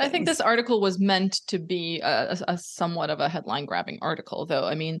write about it. I think this article was meant to be a somewhat of a headline grabbing article, though.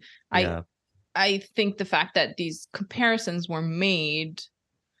 I think the fact that these comparisons were made,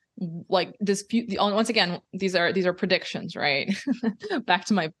 like this, once again, these are predictions, right? Back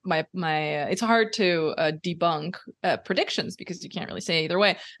to my it's hard to debunk predictions because you can't really say either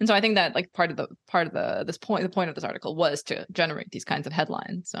way. And so I think that like the point of this article was to generate these kinds of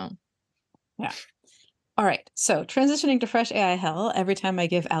headlines. So yeah. All right. So transitioning to fresh AI hell, every time I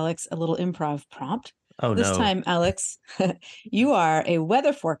give Alex a little improv prompt. This time, Alex, you are a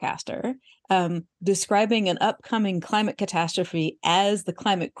weather forecaster describing an upcoming climate catastrophe as the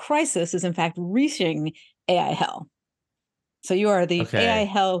climate crisis is in fact reaching AI hell. So you are the AI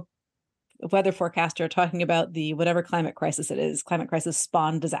hell weather forecaster talking about the whatever climate crisis it is, climate crisis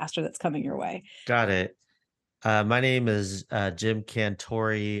spawned disaster that's coming your way. Got it. My name is Jim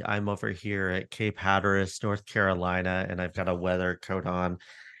Cantori. I'm over here at Cape Hatteras, North Carolina, and I've got a weather coat on.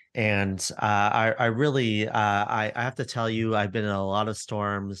 And I really, I have to tell you, I've been in a lot of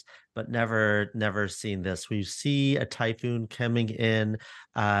storms, but never seen this. We see a typhoon coming in.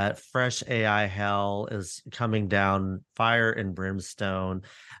 Fresh AI hell is coming down, fire and brimstone,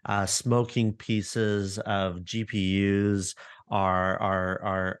 smoking pieces of GPUs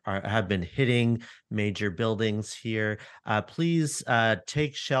have been hitting major buildings here. Please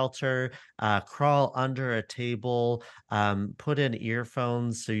take shelter, crawl under a table, put in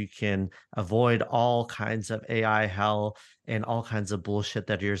earphones so you can avoid all kinds of AI hell and all kinds of bullshit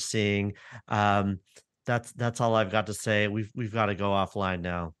that you're seeing. That's all I've got to say. We've got to go offline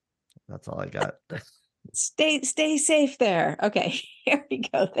now. That's all I got. Stay safe there. Okay, here we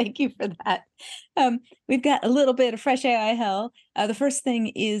go. Thank you for that. We've got a little bit of fresh AI hell. The first thing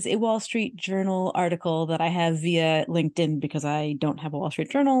is a Wall Street Journal article that I have via LinkedIn because I don't have a Wall Street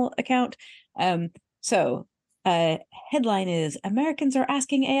Journal account. Headline is Americans are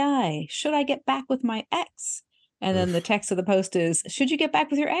asking AI, should I get back with my ex? And then the text of the post is, should you get back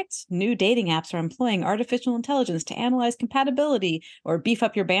with your ex? New dating apps are employing artificial intelligence to analyze compatibility or beef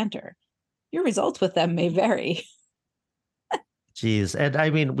up your banter. Your results with them may vary. Geez. And I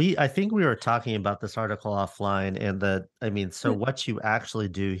mean, I think we were talking about this article offline, and so what you actually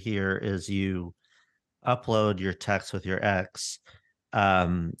do here is you upload your text with your ex,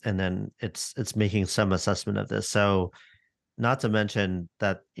 and then it's making some assessment of this. So not to mention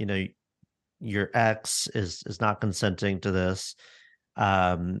that, your ex is not consenting to this,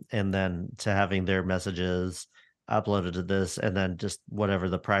 and then to having their messages uploaded to this, and then just whatever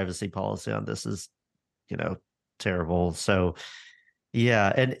the privacy policy on this is, terrible. So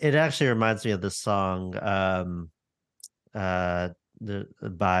yeah, and it actually reminds me of this song by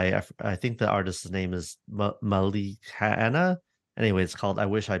I think the artist's name is Malika. Anyway, it's called I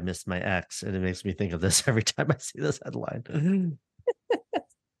Wish I Missed My Ex, and it makes me think of this every time I see this headline.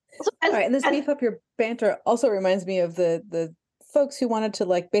 All right, and this beef up your banter also reminds me of the folks who wanted to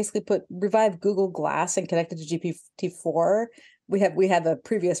basically revive Google Glass and connect it to GPT-4. We have a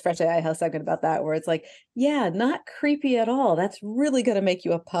previous Fresh AI House segment about that, where it's yeah, not creepy at all. That's really going to make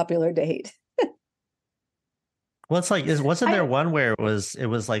you a popular date. Well, it's wasn't there one where it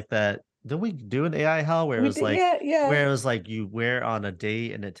was like that? Did we do an AI hell where it was where it was you wear on a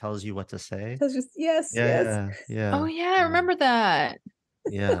date and it tells you what to say? It's just yes. Yeah. Oh yeah, I remember that.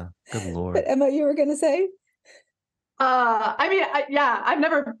 Yeah. Good Lord. But Emma, you were going to say? I've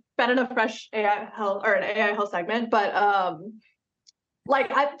never been in a Fresh AI hell or an AI hell segment, but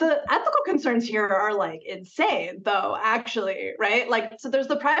the ethical concerns here are insane, though, actually, right? So there's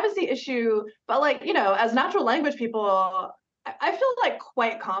the privacy issue, but as natural language people, I feel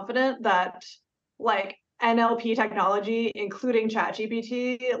quite confident that NLP technology, including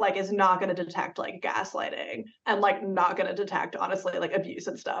ChatGPT, is not going to detect gaslighting and not going to detect, honestly, abuse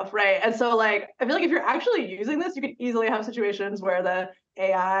and stuff, right? And so I feel if you're actually using this, you could easily have situations where the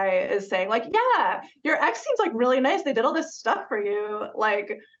AI is saying yeah, your ex seems really nice. They did all this stuff for you,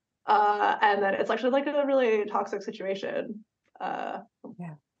 and then it's actually a really toxic situation.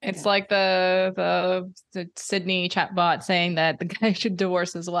 It's like the Sydney chatbot saying that the guy should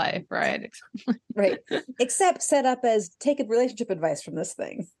divorce his wife, right? Right. Except set up as take a relationship advice from this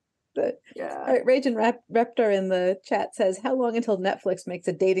thing. All right, Raging Raptor in the chat says, how long until Netflix makes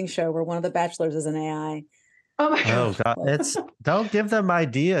a dating show where one of the bachelors is an AI? Oh my God. Don't give them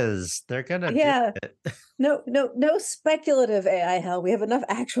ideas. They're gonna do it. No speculative AI hell. We have enough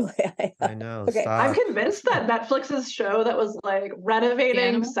actual AI hell. I know. Okay. Stop. I'm convinced that Netflix's show that was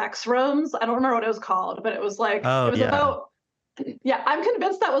renovating sex rooms, I don't remember what it was called, but it was about I'm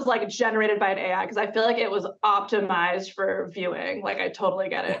convinced that was generated by an AI because I feel it was optimized for viewing. I totally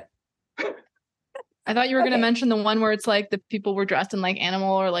get it. I thought you were going to mention the one where it's the people were dressed in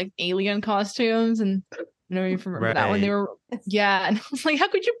animal or alien costumes, and you remember that one? They were, and I was how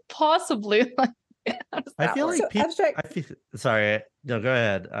could you possibly I feel work? people. Abstract. Sorry, no, go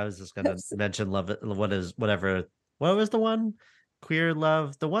ahead. I was just gonna mention love. What was the one? Queer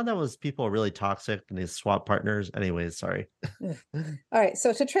love, the one that was people really toxic and they swap partners. Anyways, sorry. All right,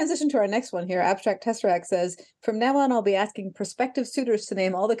 so to transition to our next one here, Abstract Tesseract says, from now on, I'll be asking prospective suitors to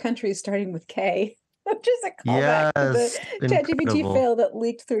name all the countries starting with K. Which is a callback to the ChatGPT fail that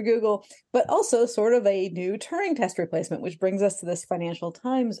leaked through Google, but also sort of a new Turing test replacement, which brings us to this Financial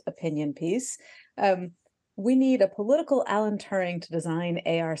Times opinion piece. We need a political Alan Turing to design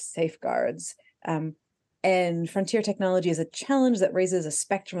AR safeguards. And Frontier Technology is a challenge that raises a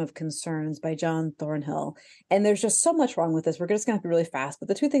spectrum of concerns by John Thornhill. And there's just so much wrong with this. We're just going to have to be really fast. But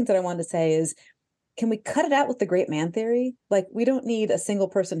the two things that I wanted to say is, can we cut it out with the great man theory? We don't need a single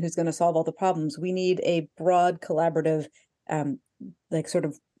person who's going to solve all the problems. We need a broad collaborative, sort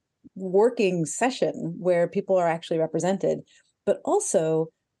of working session where people are actually represented. But also,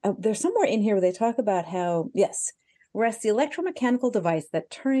 there's somewhere in here where they talk about how, yes, Whereas the electromechanical device that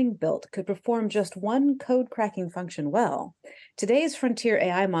Turing built could perform just one code cracking function well, today's frontier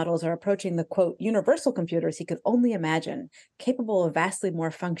AI models are approaching the, quote, universal computers he could only imagine, capable of vastly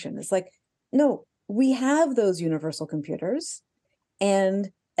more function. It's like, no, we have those universal computers, and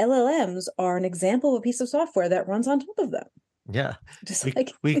LLMs are an example of a piece of software that runs on top of them. Yeah. Just we,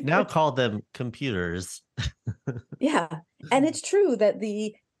 like we now call them computers. Yeah. And it's true that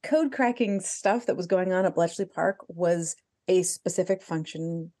the code cracking stuff that was going on at Bletchley Park was a specific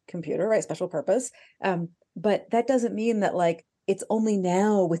function computer, right? Special purpose. But that doesn't mean that like it's only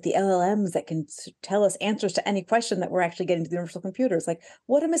now with the LLMs that can tell us answers to any question that we're actually getting to the universal computers. Like,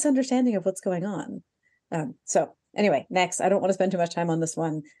 what a misunderstanding of what's going on. So anyway, next, I don't want to spend too much time on this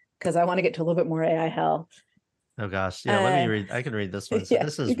one because I want to get to a little bit more AI hell. Oh gosh, yeah. Let me read. I can read this one. So Yeah,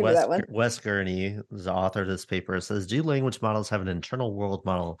 this you is can do that one. Wes Gurney, is the author of this paper. It says, "Do language models have an internal world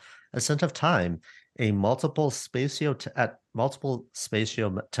model, a sense of time, a multiple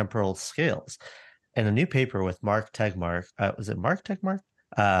spatio-temporal scales?" And a new paper with Mark Tegmark. Was it Mark Tegmark?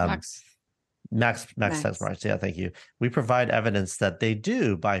 Max Tegmark. Yeah, thank you. We provide evidence that they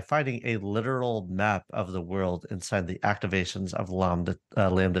do by finding a literal map of the world inside the activations of Lambda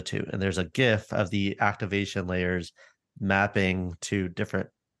 2. And there's a GIF of the activation layers mapping to different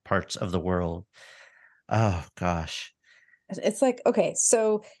parts of the world. Oh, gosh. It's like, okay,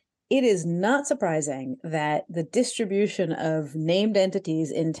 so it is not surprising that the distribution of named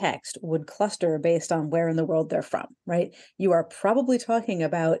entities in text would cluster based on where in the world they're from, right? You are probably talking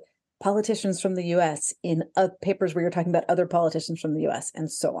about politicians from the US in papers where you're talking about other politicians from the US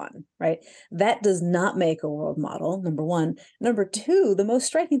and so on, right? That does not make a world model, number one. Number two, the most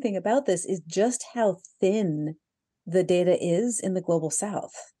striking thing about this is just how thin the data is in the global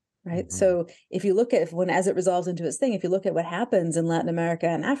South, right? Mm-hmm. So if you look at as it resolves into its thing, if you look at what happens in Latin America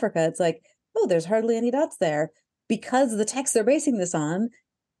and Africa, it's like, oh, there's hardly any dots there because the text they're basing this on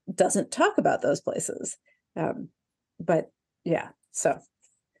doesn't talk about those places. But yeah, so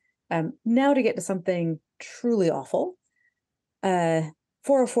now to get to something truly awful.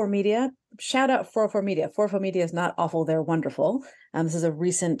 404 Media, shout out 404 Media. 404 Media is not awful, they're wonderful. This is a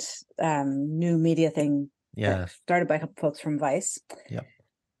recent new media thing started by a couple folks from Vice. Yep.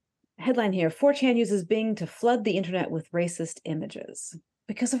 Headline here, 4chan uses Bing to flood the internet with racist images.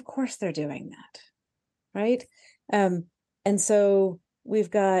 Because of course they're doing that, right? And so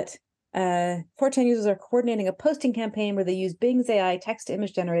we've got 4chan users are coordinating a posting campaign where they use Bing's AI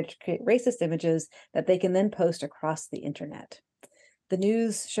text-to-image generator to create racist images that they can then post across the internet. The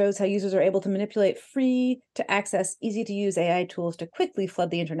news shows how users are able to manipulate free-to-access, easy-to-use AI tools to quickly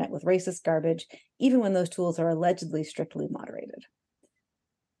flood the internet with racist garbage, even when those tools are allegedly strictly moderated.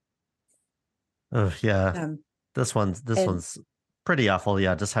 Oh yeah, this one's pretty awful.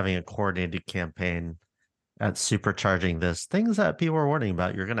 Yeah, just having a coordinated campaign at supercharging this, things that people are warning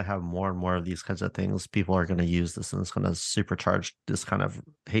about. You're going to have more and more of these kinds of things. People are going to use this, and it's going to supercharge this kind of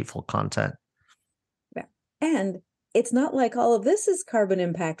hateful content. Yeah, and it's not like all of this is carbon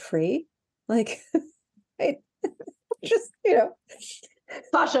impact free. Like, just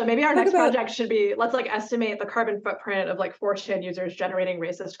Sasha, maybe our next project should be, let's like estimate the carbon footprint of like 4chan users generating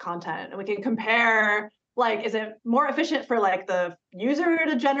racist content, and we can compare. Like, is it more efficient for like the user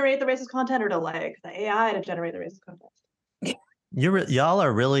to generate the racist content or to like the AI to generate the racist content? Y'all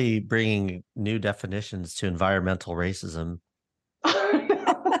are really bringing new definitions to environmental racism.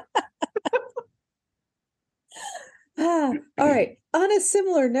 All right. On a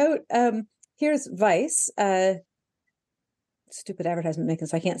similar note, here's Vice. Stupid advertisement making,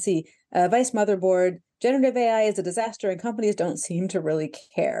 so I can't see. Vice motherboard. Generative AI is a disaster and companies don't seem to really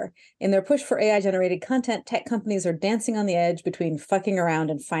care. In their push for AI-generated content, tech companies are dancing on the edge between fucking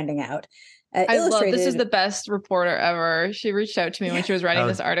around and finding out. I love this. Is the best reporter ever. She reached out to me when she was writing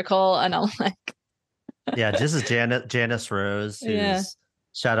this article, and I'm like... Yeah, this is Janice Rose.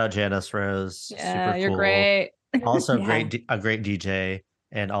 Shout out Janice Rose. Yeah, super you're cool. great. Also a great DJ,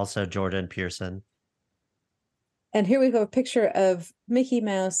 and also Jordan Pearson. And here we have a picture of Mickey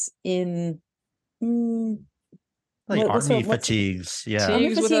Mouse in... like army fatigues,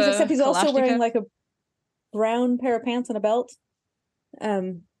 army fatigues, except he's also wearing like a brown pair of pants and a belt.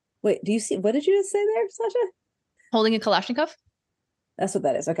 Wait, do you see? What did you say there, Sasha? Holding a Kalashnikov. That's what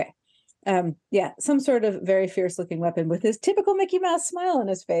that is. Okay. Yeah, some sort of very fierce-looking weapon with his typical Mickey Mouse smile on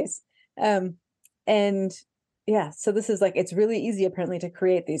his face. And yeah, so this is like, it's really easy apparently to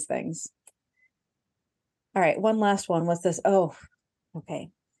create these things. All right, one last one. What's this? Oh, okay.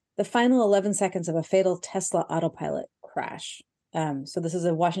 The final 11 seconds of a fatal Tesla autopilot crash. So this is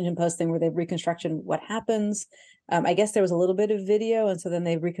a Washington Post thing where they've reconstructed what happens. I guess there was a little bit of video, and so then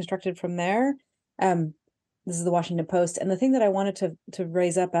they reconstructed from there. This is the Washington Post. And the thing that I wanted to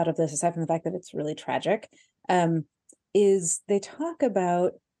raise up out of this, aside from the fact that it's really tragic, is they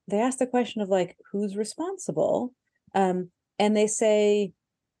ask the question of like, who's responsible? And they say,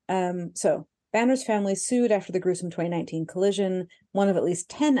 so Banner's family sued after the gruesome 2019 collision, one of at least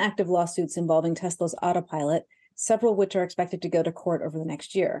 10 active lawsuits involving Tesla's autopilot, several which are expected to go to court over the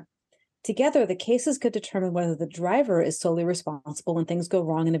next year. Together, the cases could determine whether the driver is solely responsible when things go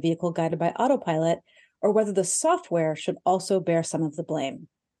wrong in a vehicle guided by autopilot, or whether the software should also bear some of the blame.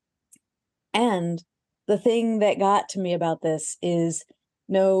 And the thing that got to me about this is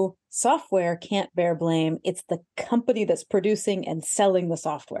no, software can't bear blame. It's the company that's producing and selling the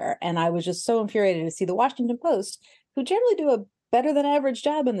software. And I was just so infuriated to see the Washington Post, who generally do a better than average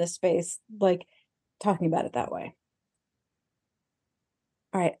job in this space, like talking about it that way.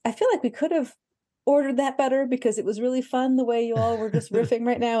 All right. I feel like we could have ordered that better because it was really fun the way you all were just riffing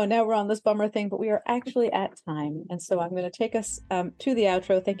right now. And now we're on this bummer thing, but we are actually at time. And so I'm going to take us to the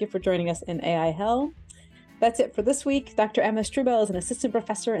outro. Thank you for joining us in AI Hell. That's it for this week. Dr. Emma Strubel is an assistant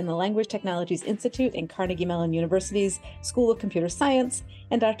professor in the Language Technologies Institute in Carnegie Mellon University's School of Computer Science,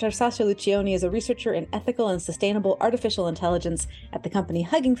 and Dr. Sasha Lucioni is a researcher in ethical and sustainable artificial intelligence at the company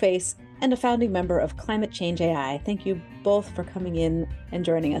Hugging Face and a founding member of Climate Change AI. Thank you both for coming in and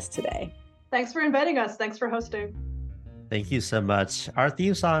joining us today. Thanks for inviting us. Thanks for hosting. Thank you so much. Our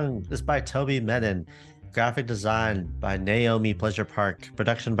theme song is by Toby Menon. Graphic design by Naomi Pleasure Park,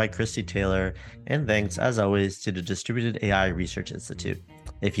 production by Christy Taylor, and thanks, as always, to the Distributed AI Research Institute.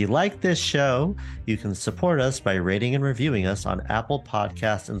 If you like this show, you can support us by rating and reviewing us on Apple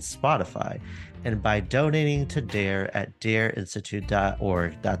Podcasts and Spotify, and by donating to DARE at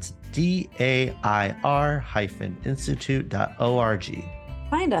dareinstitute.org. That's DAIR-institute.org.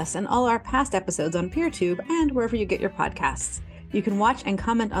 Find us and all our past episodes on PeerTube and wherever you get your podcasts. You can watch and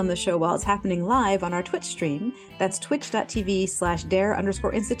comment on the show while it's happening live on our Twitch stream. That's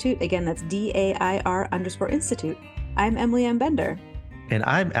twitch.tv/DAIR_institute. Again, that's DAIR_institute. I'm Emily M. Bender. And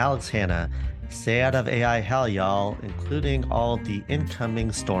I'm Alex Hanna. Stay out of AI hell, y'all, including all the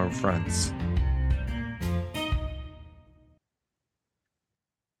incoming storm fronts.